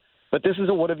ago, but this is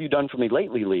a what have you done for me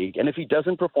lately league. And if he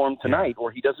doesn't perform tonight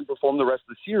or he doesn't perform the rest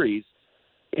of the series,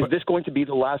 is this going to be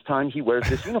the last time he wears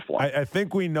this uniform? I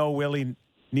think we know Willie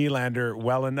Nylander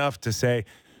well enough to say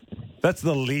that's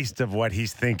the least of what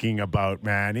he's thinking about,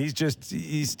 man.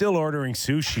 He's still ordering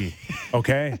sushi,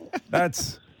 okay?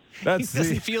 That's does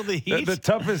he feel the heat? The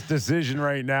toughest decision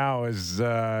right now is,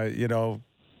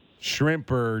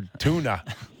 shrimp or tuna.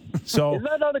 So is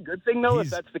that not a good thing, though, if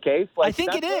that's the case? Like, I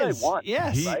think it is.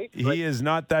 Yes. He is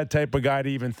not that type of guy to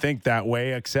even think that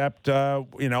way, except,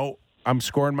 I'm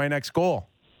scoring my next goal.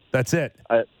 That's it.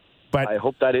 But I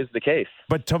hope that is the case.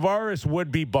 But Tavares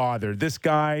would be bothered. This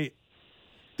guy,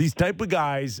 these type of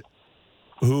guys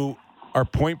who are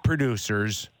point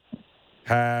producers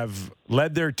have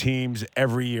led their teams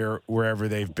every year wherever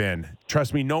they've been.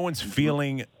 Trust me, no one's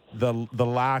feeling the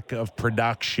lack of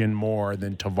production more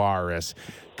than Tavares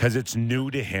because it's new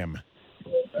to him,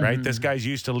 right? Mm-hmm. This guy's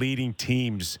used to leading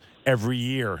teams every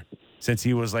year since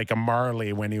he was like a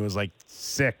Marley when he was like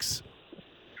 6.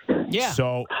 Yeah.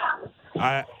 So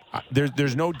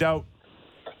there's no doubt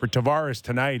for Tavares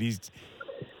tonight. He's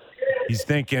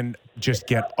thinking, just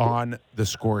get on the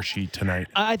score sheet tonight.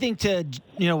 I think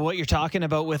what you're talking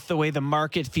about with the way the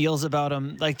market feels about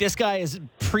him, like this guy is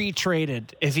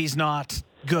pre-traded if he's not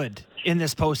good in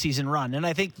this postseason run. And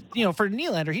I think, for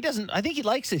Nylander, I think he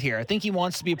likes it here. I think he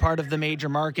wants to be a part of the major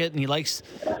market and he likes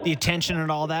the attention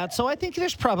and all that. So I think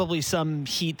there's probably some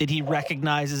heat that he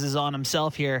recognizes is on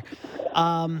himself here.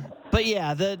 But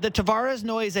yeah, the Tavares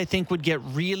noise, I think, would get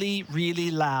really,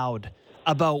 really loud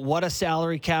about what a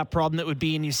salary cap problem that would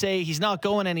be. And you say he's not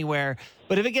going anywhere.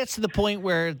 But if it gets to the point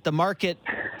where the market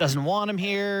doesn't want him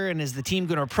here and is the team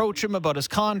going to approach him about his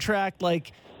contract,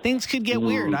 like things could get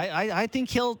weird. I think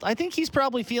he's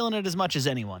probably feeling it as much as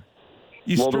anyone.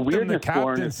 You stripped him the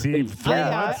captaincy 3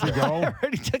 months ago.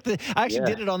 I actually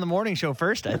did it on the morning show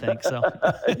first, I think. So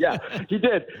yeah, he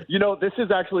did. This is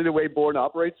actually the way Bourne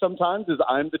operates sometimes, is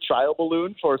I'm the trial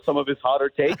balloon for some of his hotter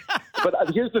takes. But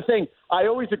here's the thing. I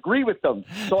always agree with them.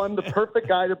 So I'm the perfect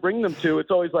guy to bring them to.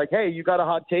 It's always like, hey, you got a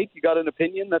hot take? You got an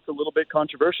opinion that's a little bit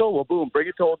controversial? Well, boom, bring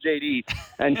it to old JD,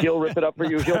 and he'll rip it up for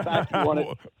you. He'll back you on it.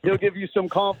 He'll give you some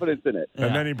confidence in it. Yeah.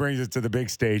 And then he brings it to the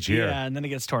big stage here. Yeah, and then it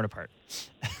gets torn apart.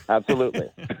 Absolutely.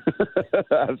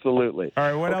 Absolutely. All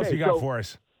right, what else you got for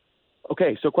us?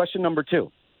 Okay, so question number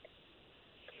 2.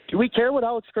 Do we care what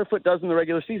Alex Kerfoot does in the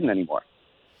regular season anymore?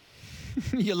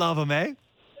 You love him, eh?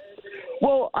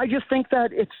 Well, I just think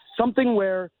that it's something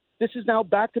where this is now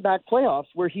back-to-back playoffs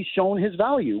where he's shown his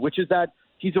value, which is that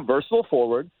he's a versatile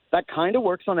forward that kind of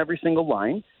works on every single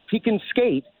line. He can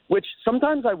skate, which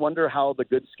sometimes I wonder how the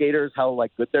good skaters, how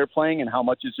good they're playing and how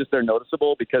much is just they're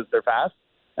noticeable because they're fast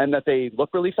and that they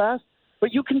look really fast.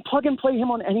 But you can plug and play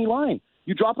him on any line.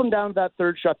 You drop him down to that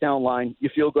third shutdown line, you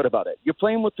feel good about it. You're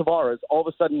playing with Tavares, all of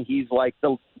a sudden he's like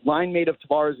the line mate of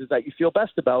Tavares is that you feel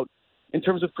best about in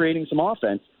terms of creating some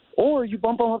offense. Or you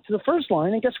bump him up to the first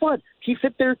line, and guess what? He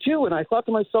fit there too. And I thought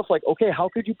to myself, okay, how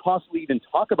could you possibly even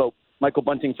talk about Michael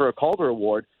Bunting for a Calder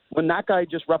Award when that guy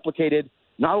just replicated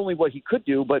not only what he could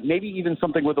do, but maybe even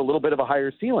something with a little bit of a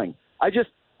higher ceiling? I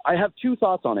have 2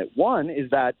 thoughts on it. One is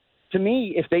that, to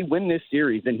me, if they win this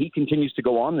series and he continues to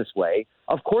go on this way,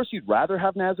 of course you'd rather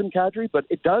have Nazem Kadri, but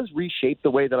it does reshape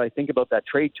the way that I think about that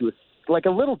trade to a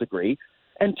little degree.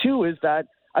 And 2 is that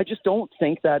I just don't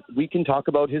think that we can talk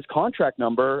about his contract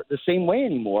number the same way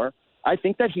anymore. I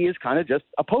think that he is kind of just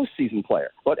a postseason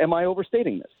player. But am I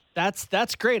overstating this?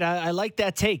 That's great. I like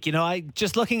that take. I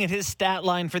just looking at his stat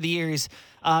line for the year, he's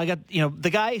got the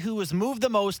guy who was moved the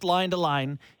most line to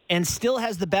line and still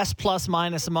has the best plus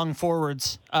minus among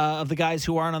forwards of the guys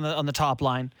who aren't on the top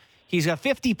line. He's got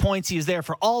 50 points. He was there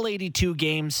for all 82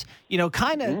 games.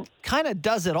 Kind of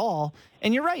does it all.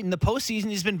 And you're right. In the postseason,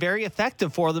 he's been very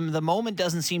effective for them. The moment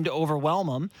doesn't seem to overwhelm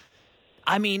him.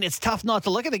 I mean, it's tough not to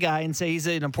look at the guy and say he's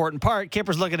an important part.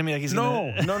 Kipper's looking at me like he's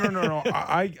No.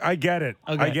 I get it.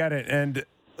 Okay. I get it. And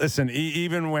listen,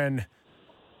 even when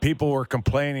people were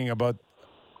complaining about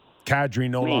Kadri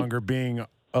no longer being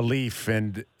a Leaf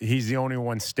and he's the only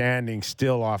one standing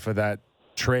still off of that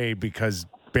trade because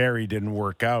Barrie didn't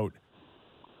work out.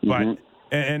 But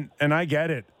and I get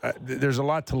it. There's a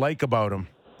lot to like about him.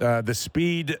 The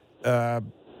speed, the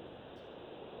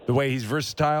way he's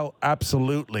versatile,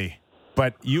 absolutely.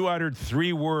 But you uttered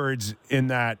 3 words in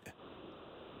that,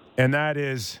 and that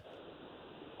is,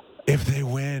 if they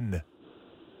win.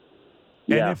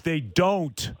 Yeah. And if they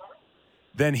don't,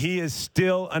 then he is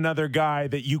still another guy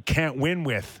that you can't win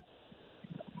with.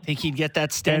 Think he'd get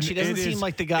that stench. He doesn't seem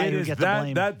like the guy who would get the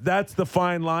blame. That's the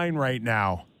fine line right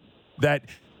now. That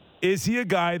is he a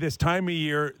guy this time of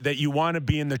year that you want to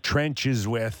be in the trenches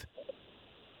with,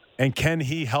 and can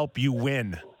he help you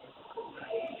win?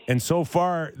 And so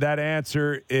far, that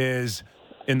answer is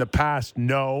in the past,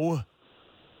 no,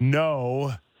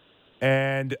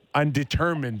 and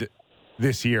undetermined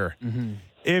this year.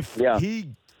 If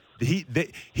he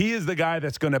is the guy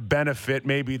that's going to benefit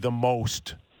maybe the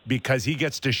most because he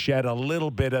gets to shed a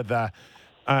little bit of the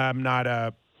I'm not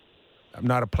a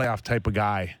playoff type of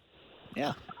guy.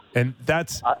 Yeah. And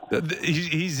that's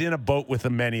he's in a boat with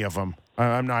many of them.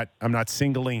 I'm not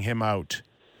singling him out.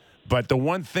 But the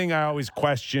one thing I always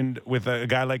questioned with a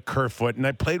guy like Kerfoot, and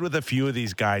I played with a few of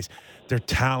these guys, they're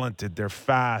talented, they're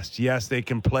fast. Yes, they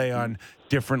can play on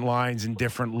different lines and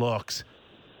different looks.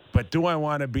 But do I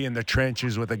want to be in the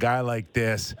trenches with a guy like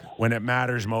this when it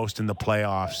matters most in the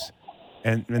playoffs?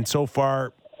 And so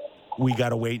far, we got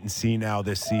to wait and see now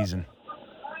this season.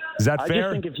 Is that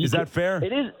fair? Is that fair?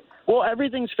 It is. Well,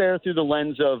 everything's fair through the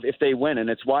lens of if they win, and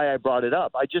it's why I brought it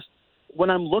up. When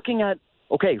I'm looking at,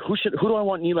 okay, who do I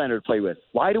want Nylander to play with?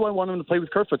 Why do I want him to play with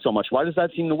Kerfoot so much? Why does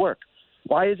that seem to work?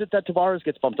 Why is it that Tavares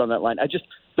gets bumped on that line?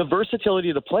 The versatility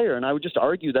of the player, and I would just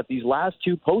argue that these last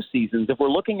 2 postseasons, if we're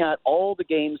looking at all the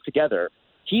games together,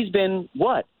 he's been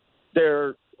what?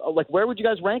 Where would you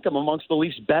guys rank him amongst the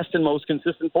Leafs' best and most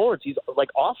consistent forwards? He's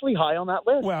awfully high on that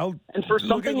list. Well, and for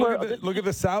look at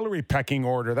the salary pecking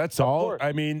order. That's all. Course.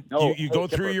 I mean, you go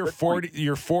through your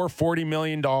 $40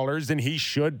 million, and he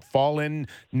should fall in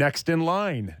next in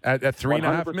line at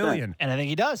 $3.5 million. And I think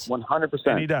he does. 100%.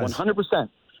 And he does. 100%.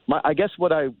 I guess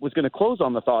what I was going to close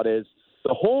on the thought is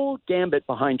the whole gambit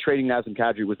behind trading Nazem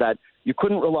Kadri was that you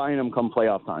couldn't rely on him come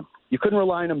playoff time. You couldn't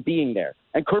rely on him being there.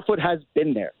 And Kerfoot has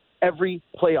been there every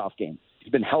playoff game.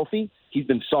 He's been healthy. He's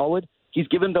been solid. He's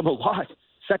given them a lot.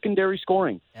 Secondary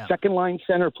scoring, second line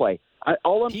center play.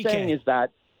 All I'm saying is that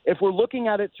if we're looking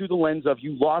at it through the lens of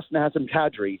you lost Nazem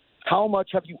Kadri, how much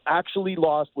have you actually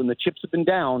lost when the chips have been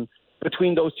down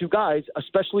between those 2 guys,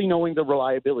 especially knowing the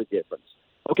reliability difference?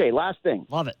 Okay, last thing.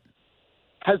 Love it.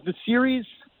 Has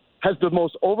the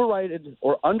most overrated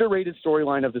or underrated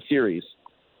storyline of the series,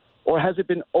 or has it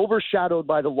been overshadowed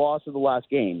by the loss of the last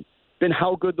game, been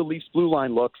how good the Leafs blue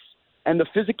line looks and the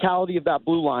physicality of that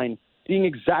blue line being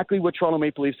exactly what Toronto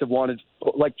Maple Leafs have wanted,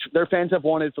 like their fans have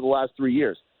wanted for the last 3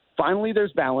 years? Finally,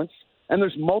 there's balance, and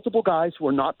there's multiple guys who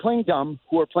are not playing dumb,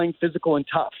 who are playing physical and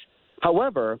tough.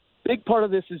 However, big part of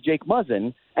this is Jake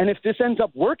Muzzin, and if this ends up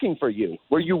working for you,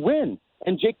 where you win,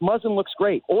 and Jake Muzzin looks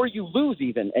great, or you lose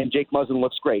even, and Jake Muzzin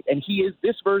looks great, and he is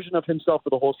this version of himself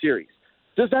for the whole series,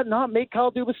 does that not make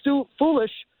Kyle Dubas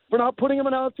foolish for not putting him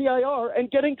on LTIR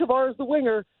and getting Tavares the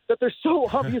winger that they're so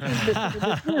obviously missing in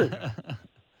this series?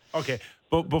 Okay,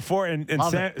 but before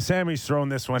Sammy's thrown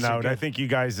this one out. I think you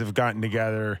guys have gotten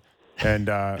together and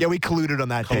we colluded on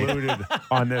that.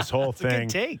 On this whole thing. A good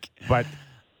take, but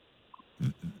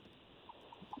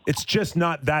it's just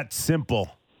not that simple,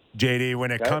 JD.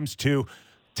 When it comes to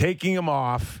taking him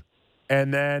off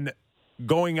and then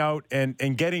going out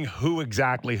and getting who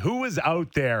is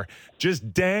out there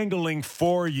just dangling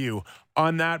for you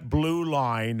on that blue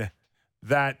line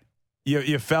that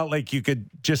you felt like you could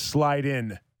just slide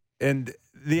in. And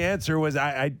the answer was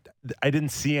I didn't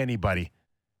see anybody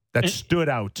that stood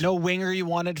out. No winger you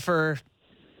wanted for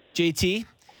JT?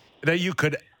 That you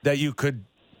could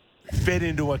fit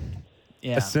into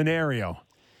a scenario.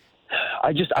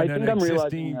 I think I'm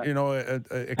realizing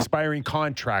expiring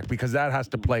contract, because that has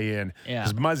to play in. Yeah.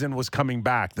 Because Muzzin was coming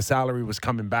back, the salary was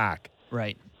coming back.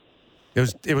 Right.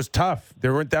 It was tough.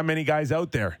 There weren't that many guys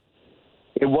out there.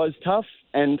 It was tough,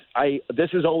 and this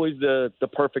is always the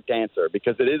perfect answer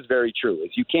because it is very true.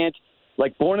 Is you can't,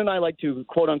 like Bourne and I like to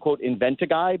quote unquote invent a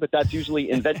guy, but that's usually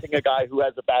inventing a guy who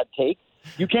has a bad take.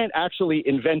 You can't actually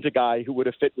invent a guy who would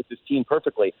have fit with this team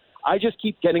perfectly. I just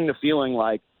keep getting the feeling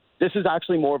like this is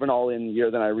actually more of an all-in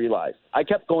year than I realized. I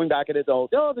kept going back at it though.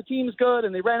 Oh, the team's good,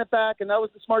 and they ran it back, and that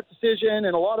was the smart decision,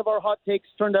 and a lot of our hot takes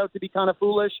turned out to be kind of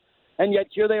foolish. And yet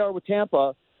here they are with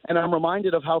Tampa, and I'm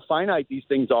reminded of how finite these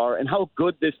things are and how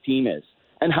good this team is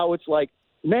and how it's like,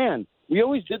 man, we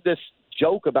always did this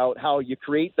joke about how you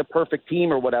create the perfect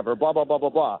team or whatever, blah, blah, blah, blah,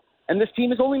 blah. And this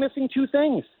team is only missing two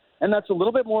things. And that's a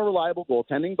little bit more reliable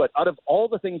goaltending. But out of all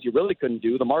the things you really couldn't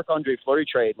do, the Marc-Andre Fleury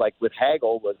trade, like with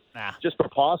Hagel, was just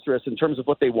preposterous in terms of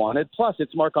what they wanted. Plus,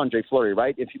 it's Marc-Andre Fleury,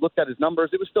 right? If you looked at his numbers,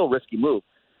 it was still a risky move.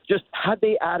 Just had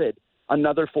they added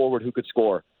another forward who could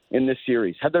score in this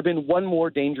series, had there been one more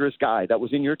dangerous guy that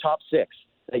was in your top six,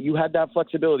 that you had that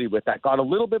flexibility with, that got a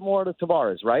little bit more out of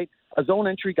Tavares, right? A zone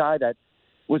entry guy that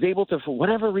was able to, for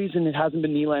whatever reason, it hasn't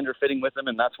been Nylander fitting with him,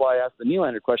 and that's why I asked the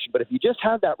Nylander question. But if you just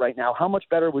had that right now, how much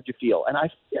better would you feel? And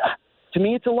to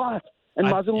me, it's a lot. And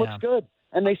Muzzin looks good.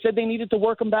 And they said they needed to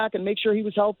work him back and make sure he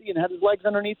was healthy and had his legs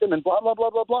underneath him and blah, blah, blah,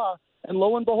 blah, blah. And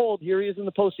lo and behold, here he is in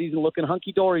the postseason looking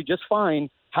hunky-dory just fine,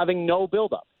 having no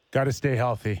buildup. Got to stay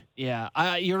healthy.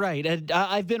 Yeah, you're right.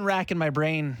 I've been racking my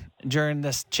brain during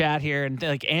this chat here, and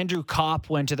like Andrew Kopp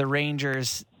went to the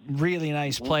Rangers. Really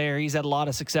nice player. He's had a lot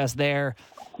of success there.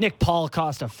 Nick Paul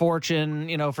cost a fortune,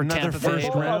 for another Tampa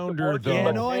first Bay. rounder, though.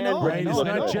 Yeah, no, I know. Right? It's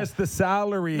not just the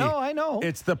salary. No, I know.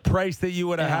 It's the price that you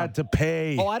would have had to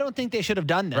pay. Oh, I don't think they should have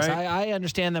done this. Right? I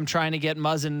understand them trying to get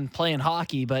Muzzin playing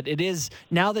hockey, but it is,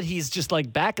 now that he's just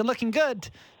like back and looking good,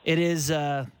 it is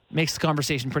makes the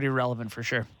conversation pretty relevant for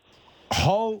sure.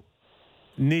 Hull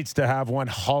needs to have one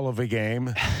hull of a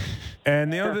game.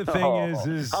 And the other thing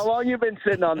is how long you been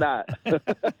sitting on that?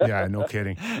 Yeah, no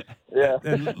kidding. Yeah.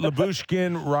 And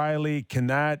Lyubushkin, Riley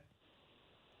cannot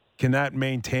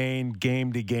maintain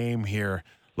game to game here.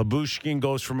 Lyubushkin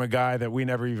goes from a guy that we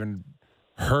never even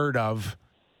heard of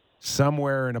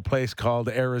somewhere in a place called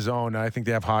Arizona. I think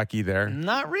they have hockey there.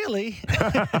 Not really.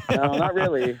 No, not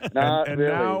really. Not and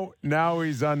really. now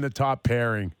he's on the top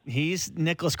pairing. He's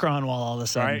Nicholas Kronwall all of a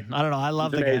sudden. Right. I don't know. I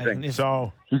love He's the amazing. guy.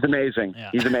 So He's amazing. Yeah.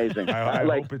 He's amazing. I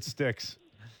hope it sticks.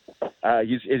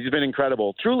 He's been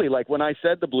incredible. Truly, like when I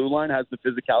said the blue line has the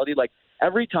physicality, like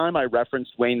every time I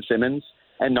referenced Wayne Simmons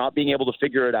and not being able to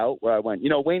figure it out, where I went,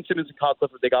 Wayne Simmons and Kyle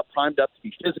Clifford, they got primed up to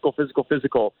be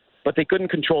physical, but they couldn't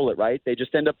control it, right? They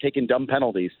just end up taking dumb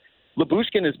penalties.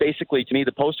 Lyubushkin is basically, to me,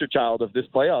 the poster child of this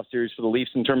playoff series for the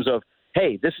Leafs in terms of,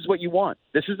 hey, this is what you want.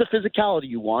 This is the physicality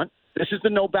you want. This is the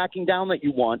no backing down that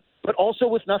you want, but also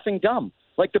with nothing dumb.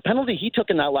 Like the penalty he took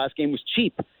in that last game was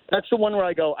cheap. That's the one where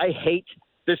I go, I hate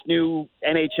this new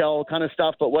NHL kind of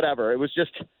stuff, but whatever. It was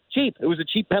just cheap. It was a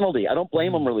cheap penalty. I don't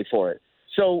blame him really for it.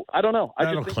 So I don't know.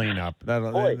 That'll clean up.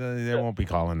 They won't be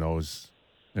calling those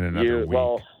in another week.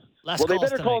 Well, they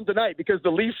better call them tonight because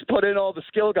the Leafs put in all the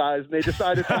skill guys and they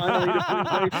decided finally to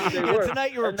prove who they were.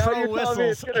 Tonight you were and now pro you're whistles. telling me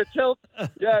it's going to tilt.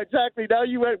 Yeah, exactly. Now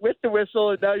you went with the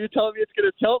whistle and now you're telling me it's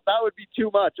going to tilt. That would be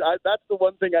too much. That's the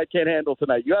one thing I can't handle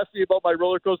tonight. You asked me about my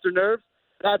roller coaster nerves.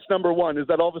 That's number one, is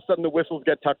that all of a sudden the whistles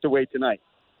get tucked away tonight.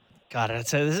 God,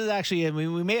 so this is actually,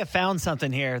 we may have found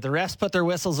something here. The refs put their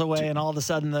whistles away, and all of a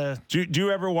sudden Do you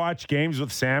ever watch games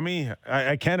with Sammy?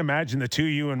 I can't imagine the two of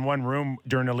you in one room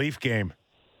during a Leaf game.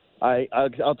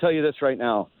 I'll tell you this right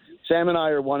now. Sam and I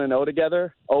are 1-0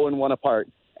 together, 0-1 apart.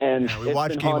 And we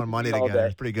watched game on Monday together.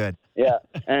 It's pretty good. Yeah,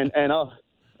 and I'll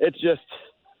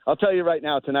tell you right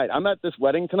now tonight. I'm at this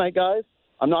wedding tonight, guys.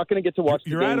 I'm not going to get to watch the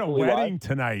game. You're at a wedding live.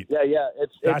 tonight. Yeah.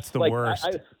 That's the like, worst.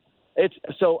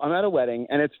 So I'm at a wedding,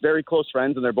 and it's very close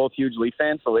friends, and they're both huge Leaf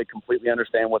fans, so they completely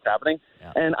understand what's happening.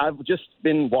 Yeah. And I've just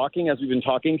been walking, as we've been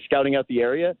talking, scouting out the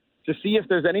area to see if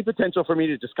there's any potential for me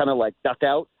to just kind of like duck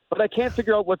out. But I can't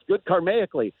figure out what's good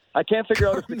karmaically. I can't figure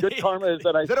out if the good karma is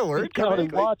that I sit out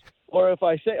and watch, or if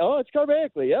I say, oh, it's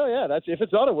karmaically. Yeah. That's if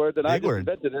it's not a word, then I just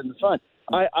invented it and it's fine.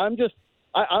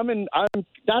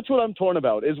 That's what I'm torn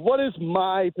about. Is what is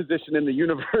my position in the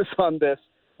universe on this?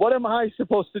 What am I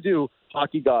supposed to do,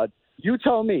 hockey god? You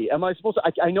tell me. Am I supposed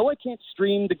to? I know I can't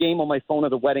stream the game on my phone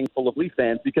at a wedding full of Leaf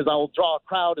fans because I will draw a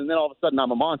crowd and then all of a sudden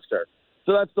I'm a monster.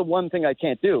 So that's the one thing I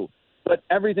can't do. But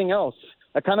everything else,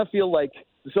 I kind of feel like,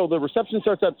 so the reception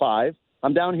starts at 5.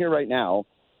 I'm down here right now.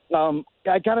 I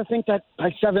got to think that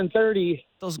by 7:30,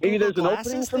 maybe there's an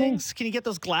opening for me. Can you get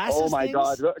those glasses? Oh, my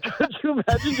God. Could you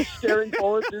imagine just staring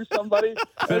forward through somebody?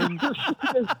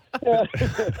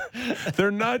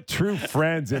 They're not true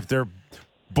friends if they're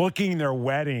booking their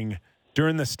wedding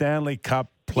during the Stanley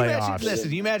Cup playoffs.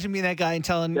 Can you imagine being that guy and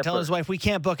telling his wife, we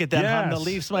can't book it then, hon, the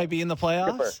Leafs might be in the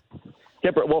playoffs?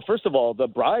 Kipper. Well, first of all, the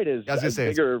bride is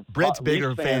Britt's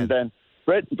bigger fan than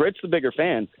Britt's the bigger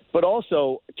fan, but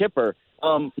also Kipper.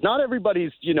 Not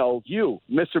everybody's, you,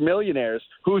 Mr. Millionaires,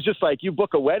 who's just like, you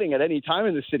book a wedding at any time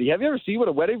in the city. Have you ever seen what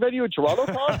a wedding venue in Toronto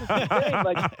costs?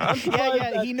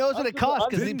 Yeah, he knows what it costs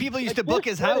because people used to book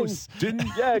his house.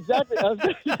 Yeah, exactly.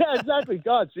 Exactly.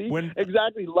 God, see?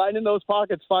 Exactly. Lining those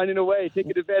pockets, finding a way,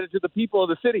 taking advantage of the people of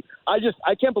the city. I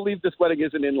can't believe this wedding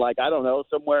isn't in,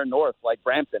 somewhere north, like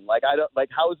Brampton.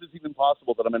 How is this even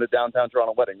possible that I'm in a downtown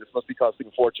Toronto wedding? This must be costing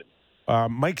a fortune.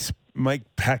 Mike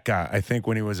Pekka, I think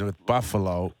when he was with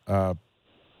Buffalo,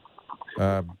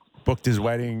 booked his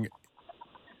wedding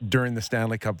during the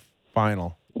Stanley Cup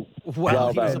final.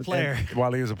 While he was a player.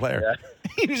 Yeah.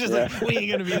 He was just like, we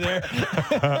ain't going to be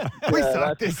there. We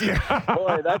suck this year.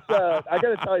 Boy, that's I got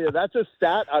to tell you, that's a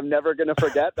stat I'm never going to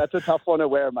forget. That's a tough one to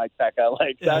wear, Mike Pekka.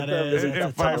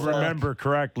 If I remember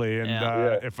correctly, and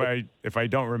if I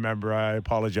don't remember, I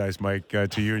apologize, Mike,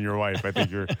 to you and your wife. I think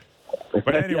you're...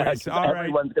 But anyways, all right.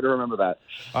 Everyone's going to remember that.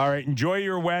 All right. Enjoy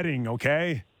your wedding,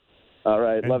 okay? All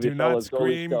right. And love you, do not fellas.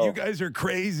 scream. You guys are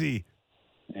crazy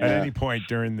at any point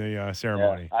during the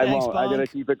ceremony. Yeah, I won't. I'm going to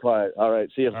keep it quiet. All right.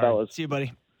 See you, fellas. See you,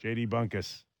 buddy. JD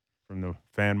Bunkus from the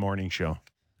Fan Morning Show.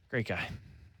 Great guy.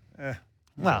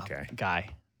 Okay. Guy.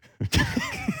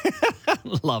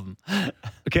 Love him.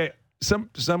 Okay.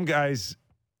 Some guys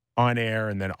on air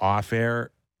and then off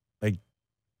air, like,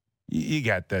 you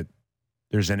get that.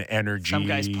 There's an energy. Some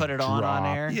guys put it on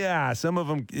air. Yeah, some of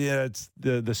them. Yeah, it's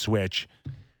the switch.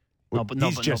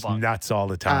 He's just no nuts all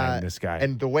the time. This guy.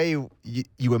 And the way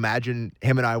you imagine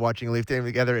him and I watching a Leaf game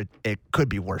together, it could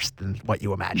be worse than what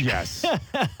you imagine. Yes.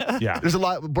 Yeah. There's a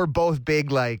lot. We're both big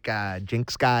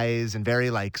jinx guys and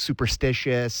very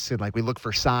superstitious, and we look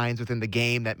for signs within the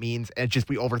game that means, and it's just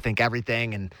we overthink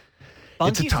everything. And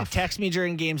Bunk used to text me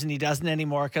during games, and he doesn't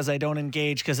anymore because I don't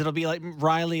engage. Because it'll be like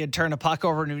Riley would turn a puck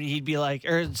over, and he'd be like,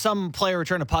 or some player would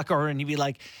turn a puck over, and he'd be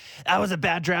like, "That was a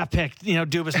bad draft pick."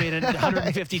 Dubas made it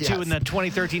 152 in the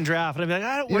 2013 draft, and I'd be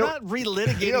like, "We're not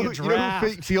relitigating a draft." You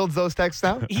know who fields those texts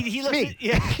now? He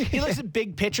looks at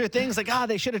big picture things like,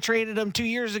 they should have traded him 2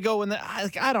 years ago, and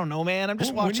I don't know, man. I'm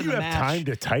just watching the match. When do you have time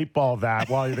to type all that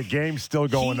while the game's still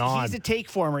going on? He's a take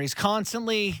former. He's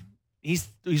constantly he's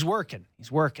working.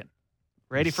 He's working.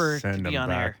 Ready to be on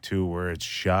air. 2 words.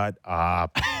 Shut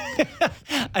up.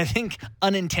 I think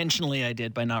unintentionally I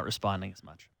did by not responding as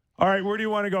much. All right, where do you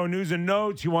want to go? News and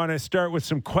notes? You want to start with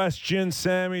some questions,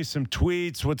 Sammy? Some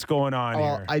tweets? What's going on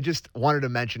here? I just wanted to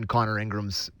mention Connor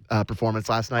Ingram's performance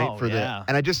last night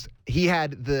he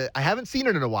had I haven't seen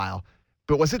it in a while,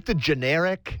 but was it the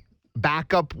generic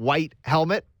backup white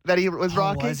helmet that he was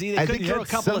rocking? Was he? They couldn't throw a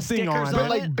couple of stickers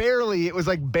on it. But barely. It was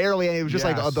barely. And it was just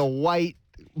the white.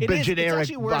 It's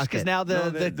actually worse because now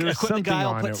the equipment guy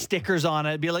will put stickers on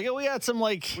it. Be like, we had some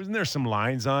Wasn't there some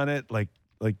lines on it, like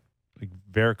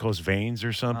varicose veins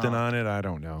or something on it? I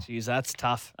don't know. Jeez, that's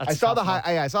tough. I saw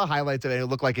I saw highlights of it. It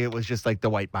looked like it was just the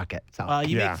white bucket. So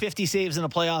you make 50 saves in the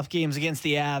playoff games against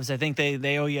the Avs. I think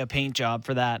they owe you a paint job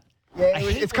for that. Yeah,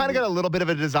 it's kind of got a little bit of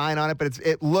a design on it, but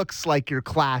it looks like your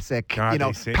classic,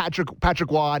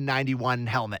 Patrick Waugh 91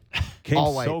 helmet. Came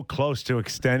all white. So close to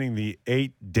extending the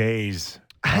 8 days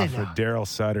for Daryl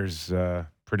Sutter's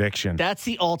prediction. That's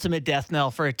the ultimate death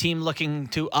knell for a team looking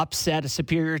to upset a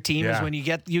superior team is when you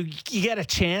get a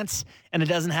chance and it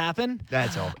doesn't happen.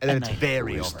 That's over. And then it's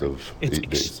very over. It's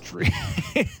extreme.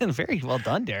 Very well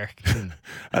done, Derek.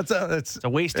 It's a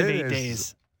waste of 8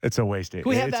 days. It's a waste of 8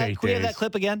 days. Can we have that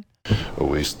clip again? A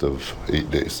waste of 8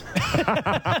 days.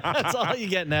 That's all you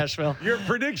get, Nashville. Your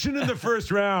prediction in the first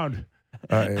round.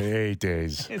 8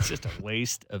 days. It's just a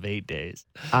waste of 8 days.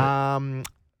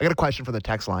 I got a question for the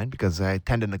text line because I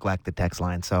tend to neglect the text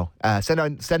line. So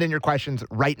send in your questions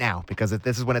right now because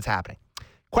this is when it's happening.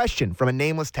 Question from a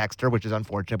nameless texter, which is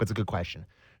unfortunate, but it's a good question.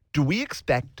 Do we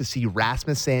expect to see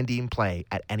Rasmus Sandin play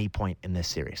at any point in this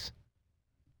series?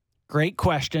 Great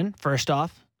question. First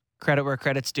off, credit where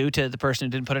credit's due to the person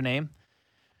who didn't put a name.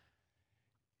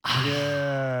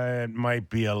 Yeah, it might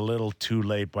be a little too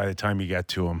late by the time you get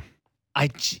to him. I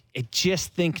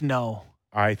just think no.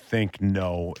 I think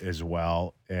no as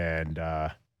well, and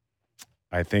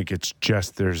I think it's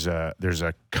just there's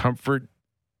a comfort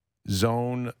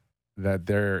zone that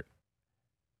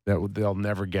they'll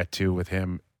never get to with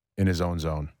him in his own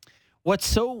zone. What's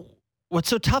so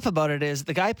tough about it is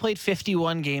the guy played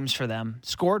 51 games for them,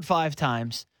 scored 5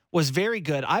 times, was very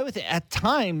good. At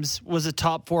times was a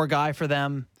top 4 guy for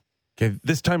them Okay,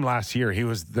 this time last year, he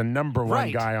was the number one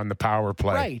Right. guy on the power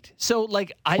play. Right. So,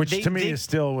 like, Which to me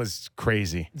still was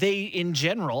crazy. They, in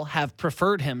general, have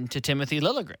preferred him to Timothy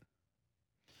Liljegren.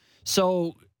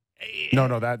 So,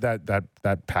 No,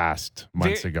 that passed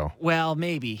months ago. Well,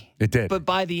 maybe. It did. But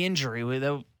by the injury,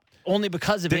 only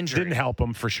because of injury. Didn't help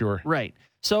him for sure. Right.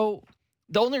 So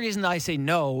the only reason I say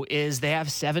no is they have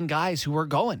 7 guys who are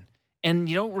going. And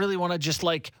you don't really want to just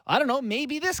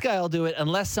maybe this guy will do it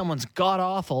unless someone's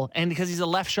god-awful. And because he's a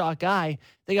left shot guy,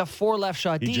 they got 4 left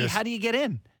shot D. How do you get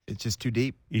in? It's just too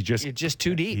deep. It's just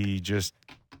too deep. He just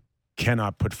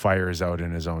cannot put fires out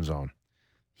in his own zone.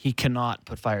 He cannot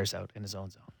put fires out in his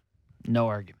own zone. No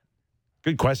argument.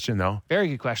 Good question, though. Very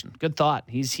good question. Good thought.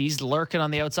 He's lurking on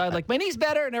the outside like, my knee's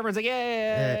better. And everyone's like,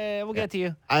 yeah, we'll get to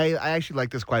you. I actually like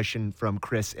this question from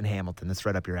Chris in Hamilton. That's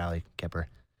right up your alley, Kipper.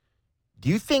 Do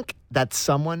you think that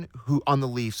someone who on the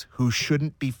Leafs who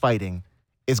shouldn't be fighting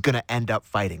is going to end up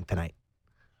fighting tonight?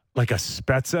 Like a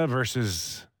Spezza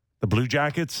versus the Blue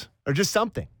Jackets? Or just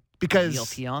something? Because Neil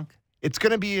Pionk? it's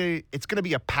going to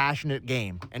be a passionate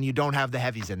game, and you don't have the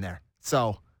heavies in there.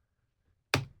 So,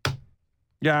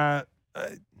 yeah.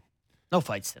 No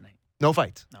fights tonight. no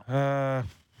fights. No.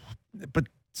 But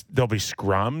there'll be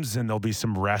scrums, and there'll be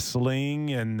some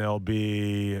wrestling, and there'll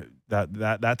be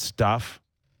that stuff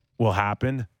will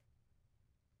happen.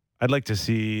 I'd like to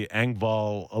see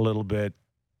Engvall a little bit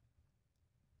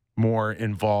more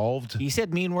involved. He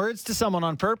said mean words to someone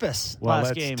on purpose Well,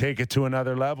 last game. let's take it to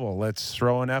another level. Let's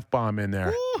throw an F-bomb in there.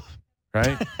 Woo!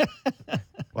 Right?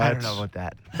 Well, I don't know about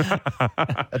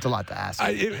that. That's a lot to ask.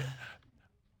 It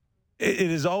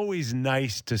is always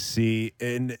nice to see,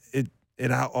 and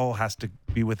it all has to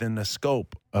be within the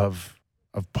scope of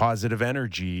positive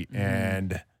energy. Mm-hmm.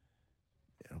 And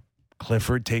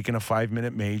Clifford taking a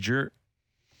 5-minute major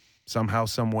somehow,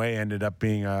 some way ended up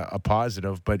being a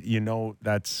positive. But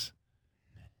that's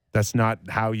not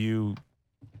how you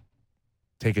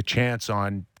take a chance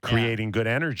on creating good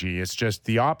energy. It's just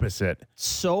the opposite.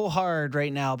 So hard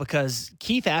right now because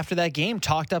Keith, after that game,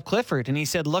 talked up Clifford, and he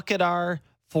said, look at our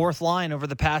fourth line over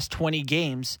the past 20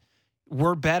 games.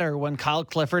 We're better when Kyle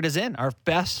Clifford is in. Our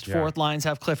best fourth lines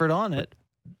have Clifford on it.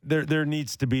 There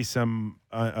needs to be some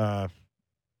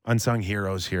unsung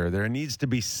heroes here. There needs to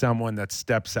be someone that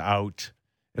steps out.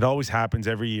 It always happens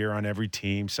every year on every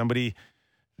team. Somebody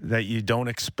that you don't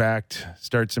expect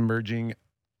starts emerging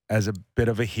as a bit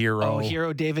of a hero. Oh,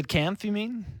 hero David Kampf, you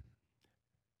mean?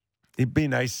 It'd be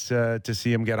nice to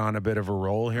see him get on a bit of a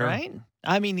roll here. Right?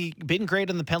 I mean, he been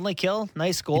great on the penalty kill.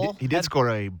 Nice goal. He did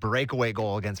score a breakaway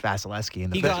goal against Vasilevsky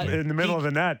in the fifth minute. In the middle of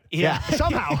the net. Yeah.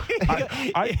 Somehow.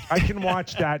 I can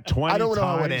watch that 20 I don't know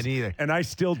how it times, went either. and I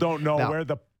still don't know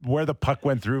where the puck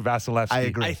went through Vasilevsky. I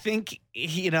agree. I think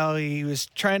he was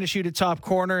trying to shoot a top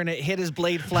corner and it hit his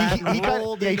blade flat. He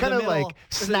kind of like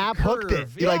snap hooked it.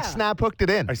 He like snap hooked it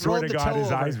in. I swear to God,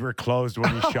 his eyes were closed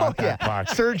when he shot that puck.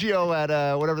 Sergio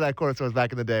at whatever that course was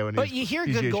back in the day when. But you hear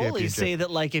good goalies say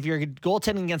that, like, if you're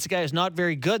goaltending against a guy who's not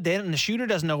very good, then and the shooter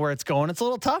doesn't know where it's going, it's a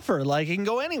little tougher. Like, it can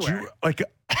go anywhere.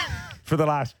 For the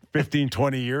last 15,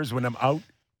 20 years, when I'm out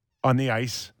on the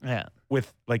ice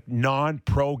with like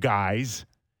non-pro guys.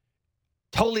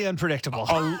 Totally unpredictable.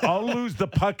 I'll lose the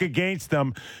puck against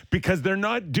them because they're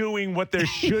not doing what they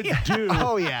should do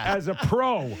as a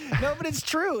pro. No, but it's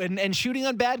true. And shooting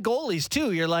on bad goalies,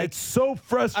 too. You're like... It's so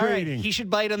frustrating. All right, he should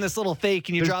bite on this little fake,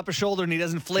 and you drop a shoulder, and he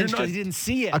doesn't flinch because he didn't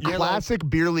see it. A classic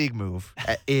beer league move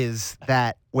is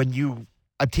that when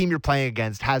a team you're playing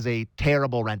against has a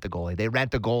terrible rent-a-goalie. They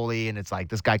rent a goalie, and it's like,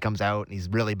 this guy comes out, and he's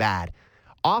really bad.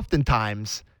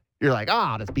 Oftentimes... You're like,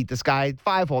 let's beat this guy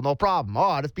 5-hole, no problem.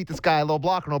 Let's beat this guy low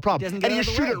blocker, no problem. And you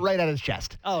shoot it right at his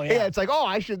chest. Oh, yeah. Yeah, it's like,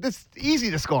 this is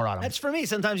easy to score on him. That's for me.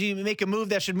 Sometimes you make a move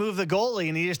that should move the goalie,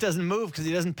 and he just doesn't move because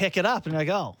he doesn't pick it up. And you're like,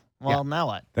 now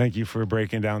what? Thank you for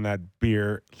breaking down that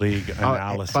beer league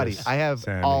analysis. Buddy, I have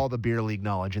Sammy. all the beer league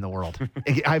knowledge in the world.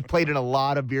 I've played in a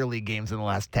lot of beer league games in the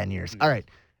last 10 years. All right.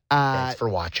 Thanks for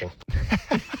watching.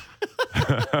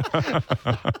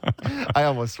 I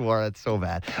almost swore. That's so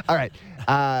bad. All right.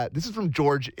 This is from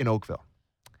George in Oakville.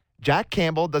 Jack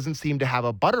Campbell doesn't seem to have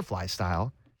a butterfly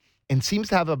style and seems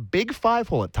to have a big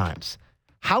 5-hole at times.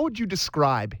 How would you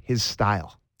describe his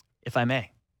style? If I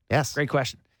may. Yes. Great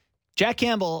question. Jack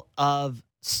Campbell, of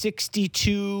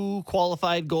 62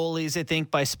 qualified goalies, I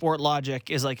think, by Sport Logic,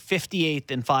 is like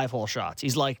 58th in 5-hole shots.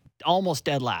 He's like almost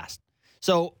dead last.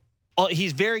 So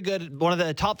he's very good. One of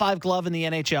the top 5 glove in the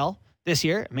NHL this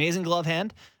year. Amazing glove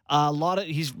hand.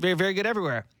 He's very, very good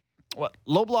everywhere.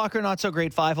 Low blocker, not so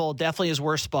great. 5-hole, definitely his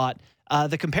worst spot.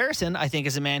 The comparison, I think,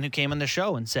 is a man who came on the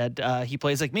show and said he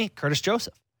plays like me, Curtis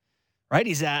Joseph. Right?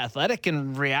 He's athletic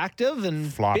and reactive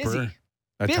and Flopper busy.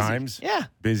 at Busy. times. Yeah.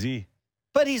 Busy.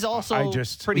 But he's also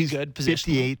pretty he's good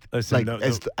position. 58.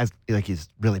 Listen, He's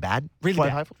really bad. Really Fly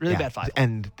bad. high? Really Yeah. bad 5.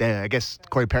 And I guess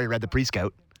Corey Perry read the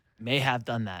pre-scout. May have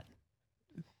done that.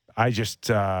 I just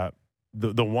the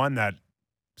one that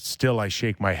still I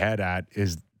shake my head at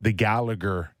is the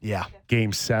Gallagher Yeah.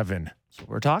 Game 7 That's what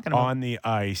we're talking about. on the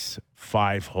ice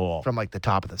 5-hole, From like the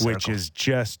top of the circle. which is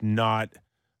just not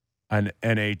an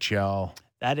NHL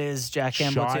That is Jack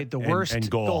Campbell Shot would say the and worst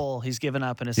goal. goal he's given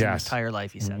up in his Yes. entire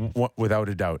life, he said. without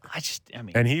a doubt.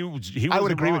 And he was I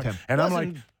would agree with him. And I'm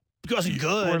like, it wasn't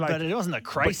good, we're like- but it wasn't a but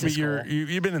crisis goal.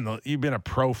 you've been a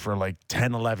pro for like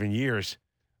 10, 11 years.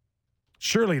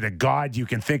 Surely to God you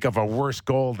can think of a worse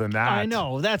goal than that. I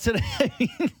know. That's it.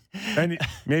 And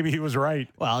maybe he was right.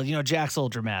 Well, Jack's a little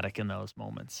dramatic in those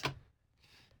moments.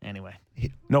 Anyway.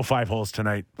 No 5 holes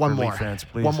tonight. One for more. Leaf fans,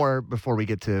 please. One more before we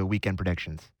get to weekend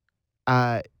predictions.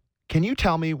 Can you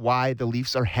tell me why the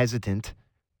Leafs are hesitant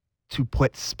to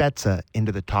put Spezza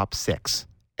into the top 6?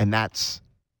 And that's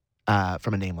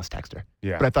from a nameless texter.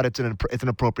 Yeah. But I thought it's an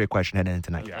appropriate question heading into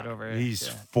tonight. That over, He's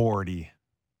yeah. 40.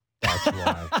 That's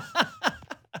why.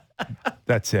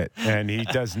 That's it. And he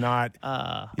does not.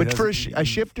 But for a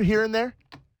shift here and there?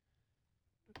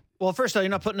 Well, first of all, you're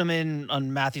not putting him in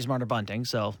on Matthews, Marner, Bunting.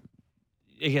 So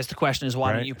I guess the question is, why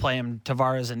Right. don't you play him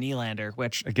Tavares and Nylander?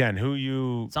 Which Again,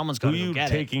 someone's who got to you go get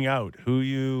taking out?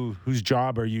 Whose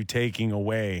job are you taking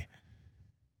away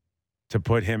to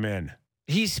put him in?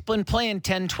 he's been playing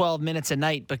 10, 12 minutes a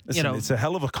night. But Listen, it's a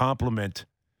hell of a compliment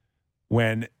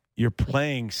when you're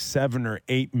playing 7 or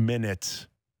 8 minutes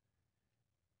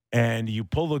and you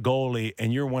pull the goalie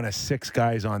and you're one of 6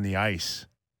 guys on the ice.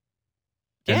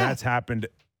 And Yeah. that's happened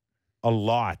a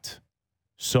lot.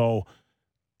 So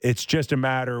it's just a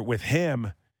matter with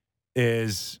him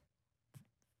is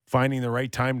finding the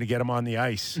right time to get him on the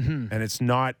ice. Mhm. And it's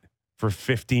not for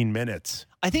 15 minutes.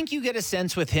 I think you get a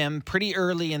sense with him pretty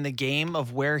early in the game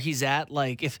of where he's at.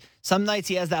 Like if some nights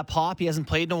he has that pop, he hasn't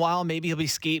played in a while, maybe he'll be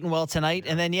skating well tonight.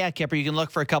 And then, Kipper, you can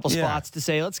look for a couple spots to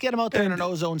say, let's get him out there in an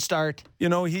ozone start. You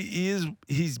know,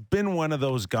 he's been one of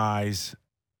those guys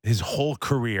his whole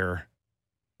career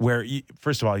where,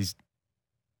 first of all, he's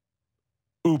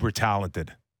uber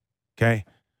talented, okay?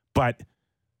 But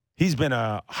he's been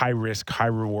a high-risk,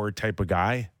 high-reward type of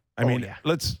guy. I mean,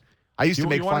 I used to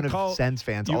make wanna fun of Sens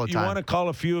fans all the You time. want to call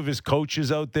a few of his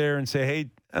coaches out there and say,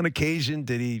 hey, on occasion,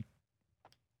 did he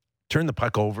turn the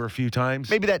puck over a few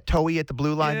times? Maybe that toey at the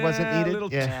blue line wasn't needed.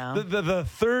 The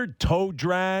third toe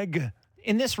drag.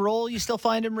 In this role, you still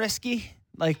find him risky?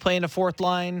 Like playing a fourth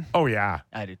line? Oh, yeah.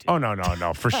 I do too. Oh,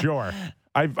 no, for sure.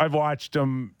 I've watched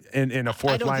him in a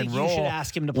fourth line role. I don't think you should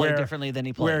ask him to play differently than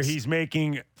he plays. Where he's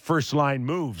making first line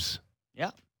moves.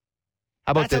 Yeah.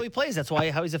 That's how he plays. That's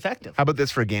how he's effective. How about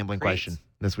this for a gambling question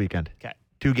this weekend? Okay.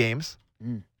 2 games,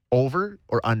 over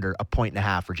or under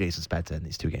 1.5 for Jason Spezza in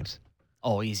these 2 games?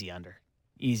 Oh, easy under.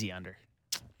 Easy under.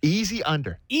 Easy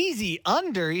under. Easy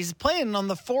under. He's playing on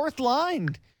the fourth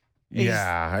line.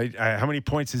 Yeah. How many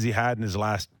points has he had in his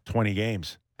last 20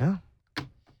 games? Yeah.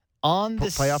 On the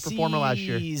playoff performer last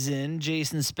year. season,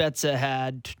 Jason Spezza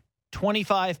had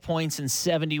 25 points in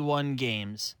 71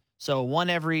 games. So 1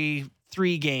 every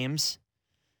 3 games.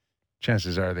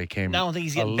 Chances are they came I don't think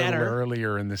he's getting a little better.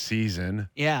 earlier in the season.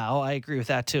 Yeah, I agree with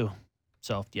that too.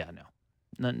 So, no.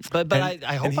 But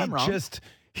I hope I'm wrong.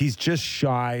 He's just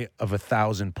shy of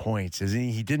 1,000 points, isn't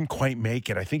he? He didn't quite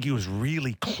make it. I think he was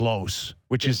really close,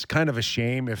 which is kind of a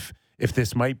shame if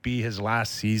this might be his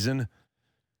last season.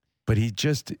 But I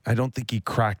don't think he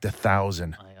cracked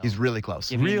 1,000. He's really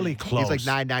close. Really close. He's like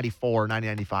 994,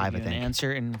 995, I think.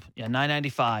 Answer in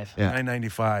 995. Yeah.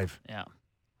 995. Yeah.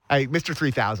 Mr.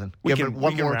 3,000. We Give can him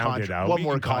one more round it out. One We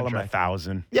more can call him contract.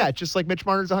 1,000. Yeah, it's just like Mitch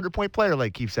Marner's a 100-point player,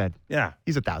 like Keith said. Yeah.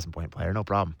 He's a 1,000-point player, no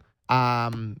problem.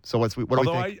 So what do we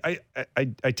Although think?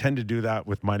 I tend to do that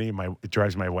with money. It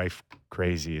drives my wife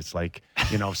crazy. It's like,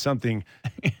 if something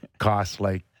costs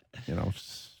like,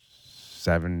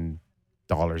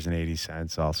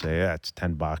 $7.80, I'll say, it's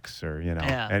 $10 or,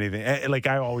 anything. Like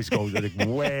I always go like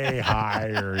way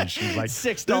higher. And she's like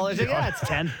 $6. Yeah, it's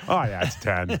 10. Oh yeah, it's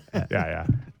 10. Yeah.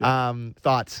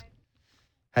 Thoughts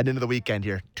heading into the weekend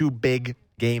here. 2 big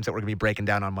games that we're going to be breaking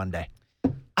down on Monday.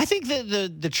 I think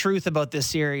the truth about this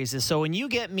series is, so when you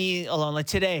get me alone, like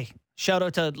today, shout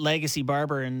out to Legacy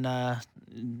Barber in the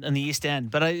East End.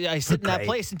 But I sit in that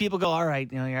place and people go, all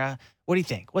right, what do you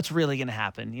think? What's really going to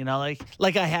happen?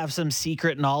 Like I have some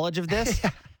secret knowledge of this.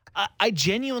 I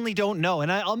genuinely don't know.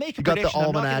 And I'll make a prediction.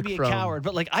 I'm not going to be a coward,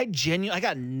 but I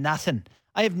got nothing.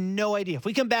 I have no idea. If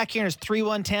we come back here and it's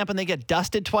 3-1 Tampa and they get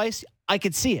dusted twice, I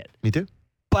could see it. Me too.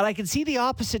 But I can see the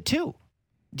opposite too.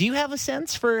 Do you have a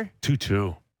sense for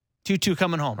 2-2? 2-2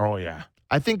 coming home? Oh, yeah.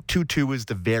 I think 2-2 is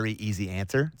the very easy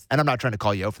answer. And I'm not trying to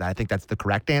call you out for that. I think that's the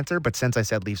correct answer. But since I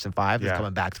said Leafs in 5, it's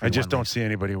coming back 3-1. I just don't see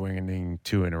anybody winning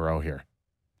 2 in a row here.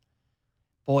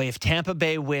 Boy, if Tampa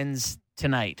Bay wins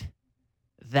tonight,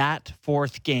 that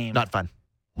fourth game. Not fun.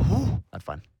 Not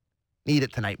fun. Need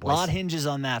it tonight, A boys. lot hinges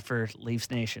on that for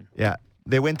Leafs Nation. Yeah.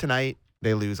 They win tonight,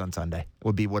 they lose on Sunday.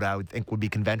 Would be what I would think would be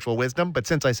conventional wisdom. But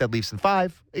since I said Leafs in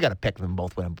 5, you got to pick them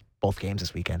both win both games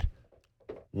this weekend.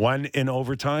 1 in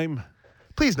overtime?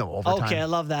 Please no overtime. Okay, I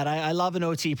love that. I love an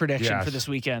OT prediction Yes. for this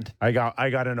weekend. I got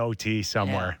an OT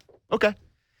somewhere. Okay.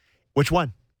 Which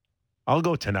one? I'll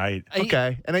go tonight.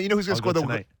 Okay. And you know who's going to I'll score go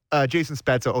the tonight. Jason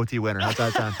Spezza OT winner. How's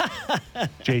that sound?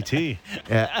 JT.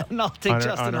 Yeah. And I'll take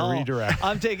Justin on a Hall. redirect.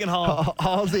 I'm taking Hall.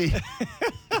 Halsey.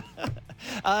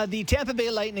 The Tampa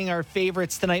Bay Lightning are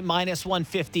favorites tonight,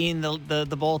 -115.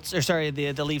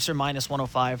 The Leafs are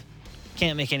 -105.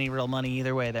 Can't make any real money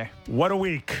either way there. What a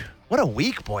week. What a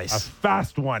week, A boys.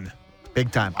 fast one.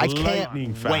 Big time. I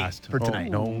Lightning can't fast. wait for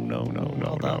tonight. No.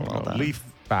 Well done. Leaf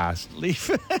fast. Leaf.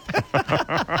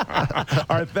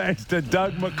 Our thanks to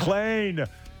Doug McLean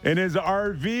in his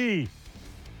RV.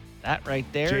 That right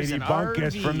there is JD an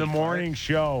Bunkus RV, from the morning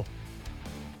show.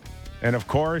 And of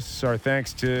course, our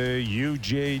thanks to you,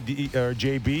 JB.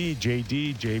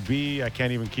 I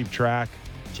can't even keep track.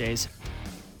 Jays.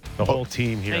 The whole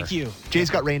team here. Thank you. Jays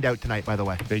got rained out tonight, by the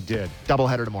way. They did.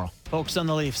 Doubleheader tomorrow. Focus on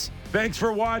the Leafs. Thanks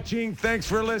for watching. Thanks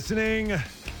for listening.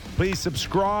 Please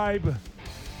subscribe.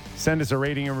 Send us a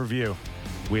rating and review.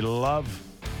 We love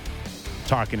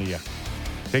talking to you.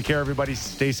 Take care, everybody.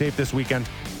 Stay safe this weekend.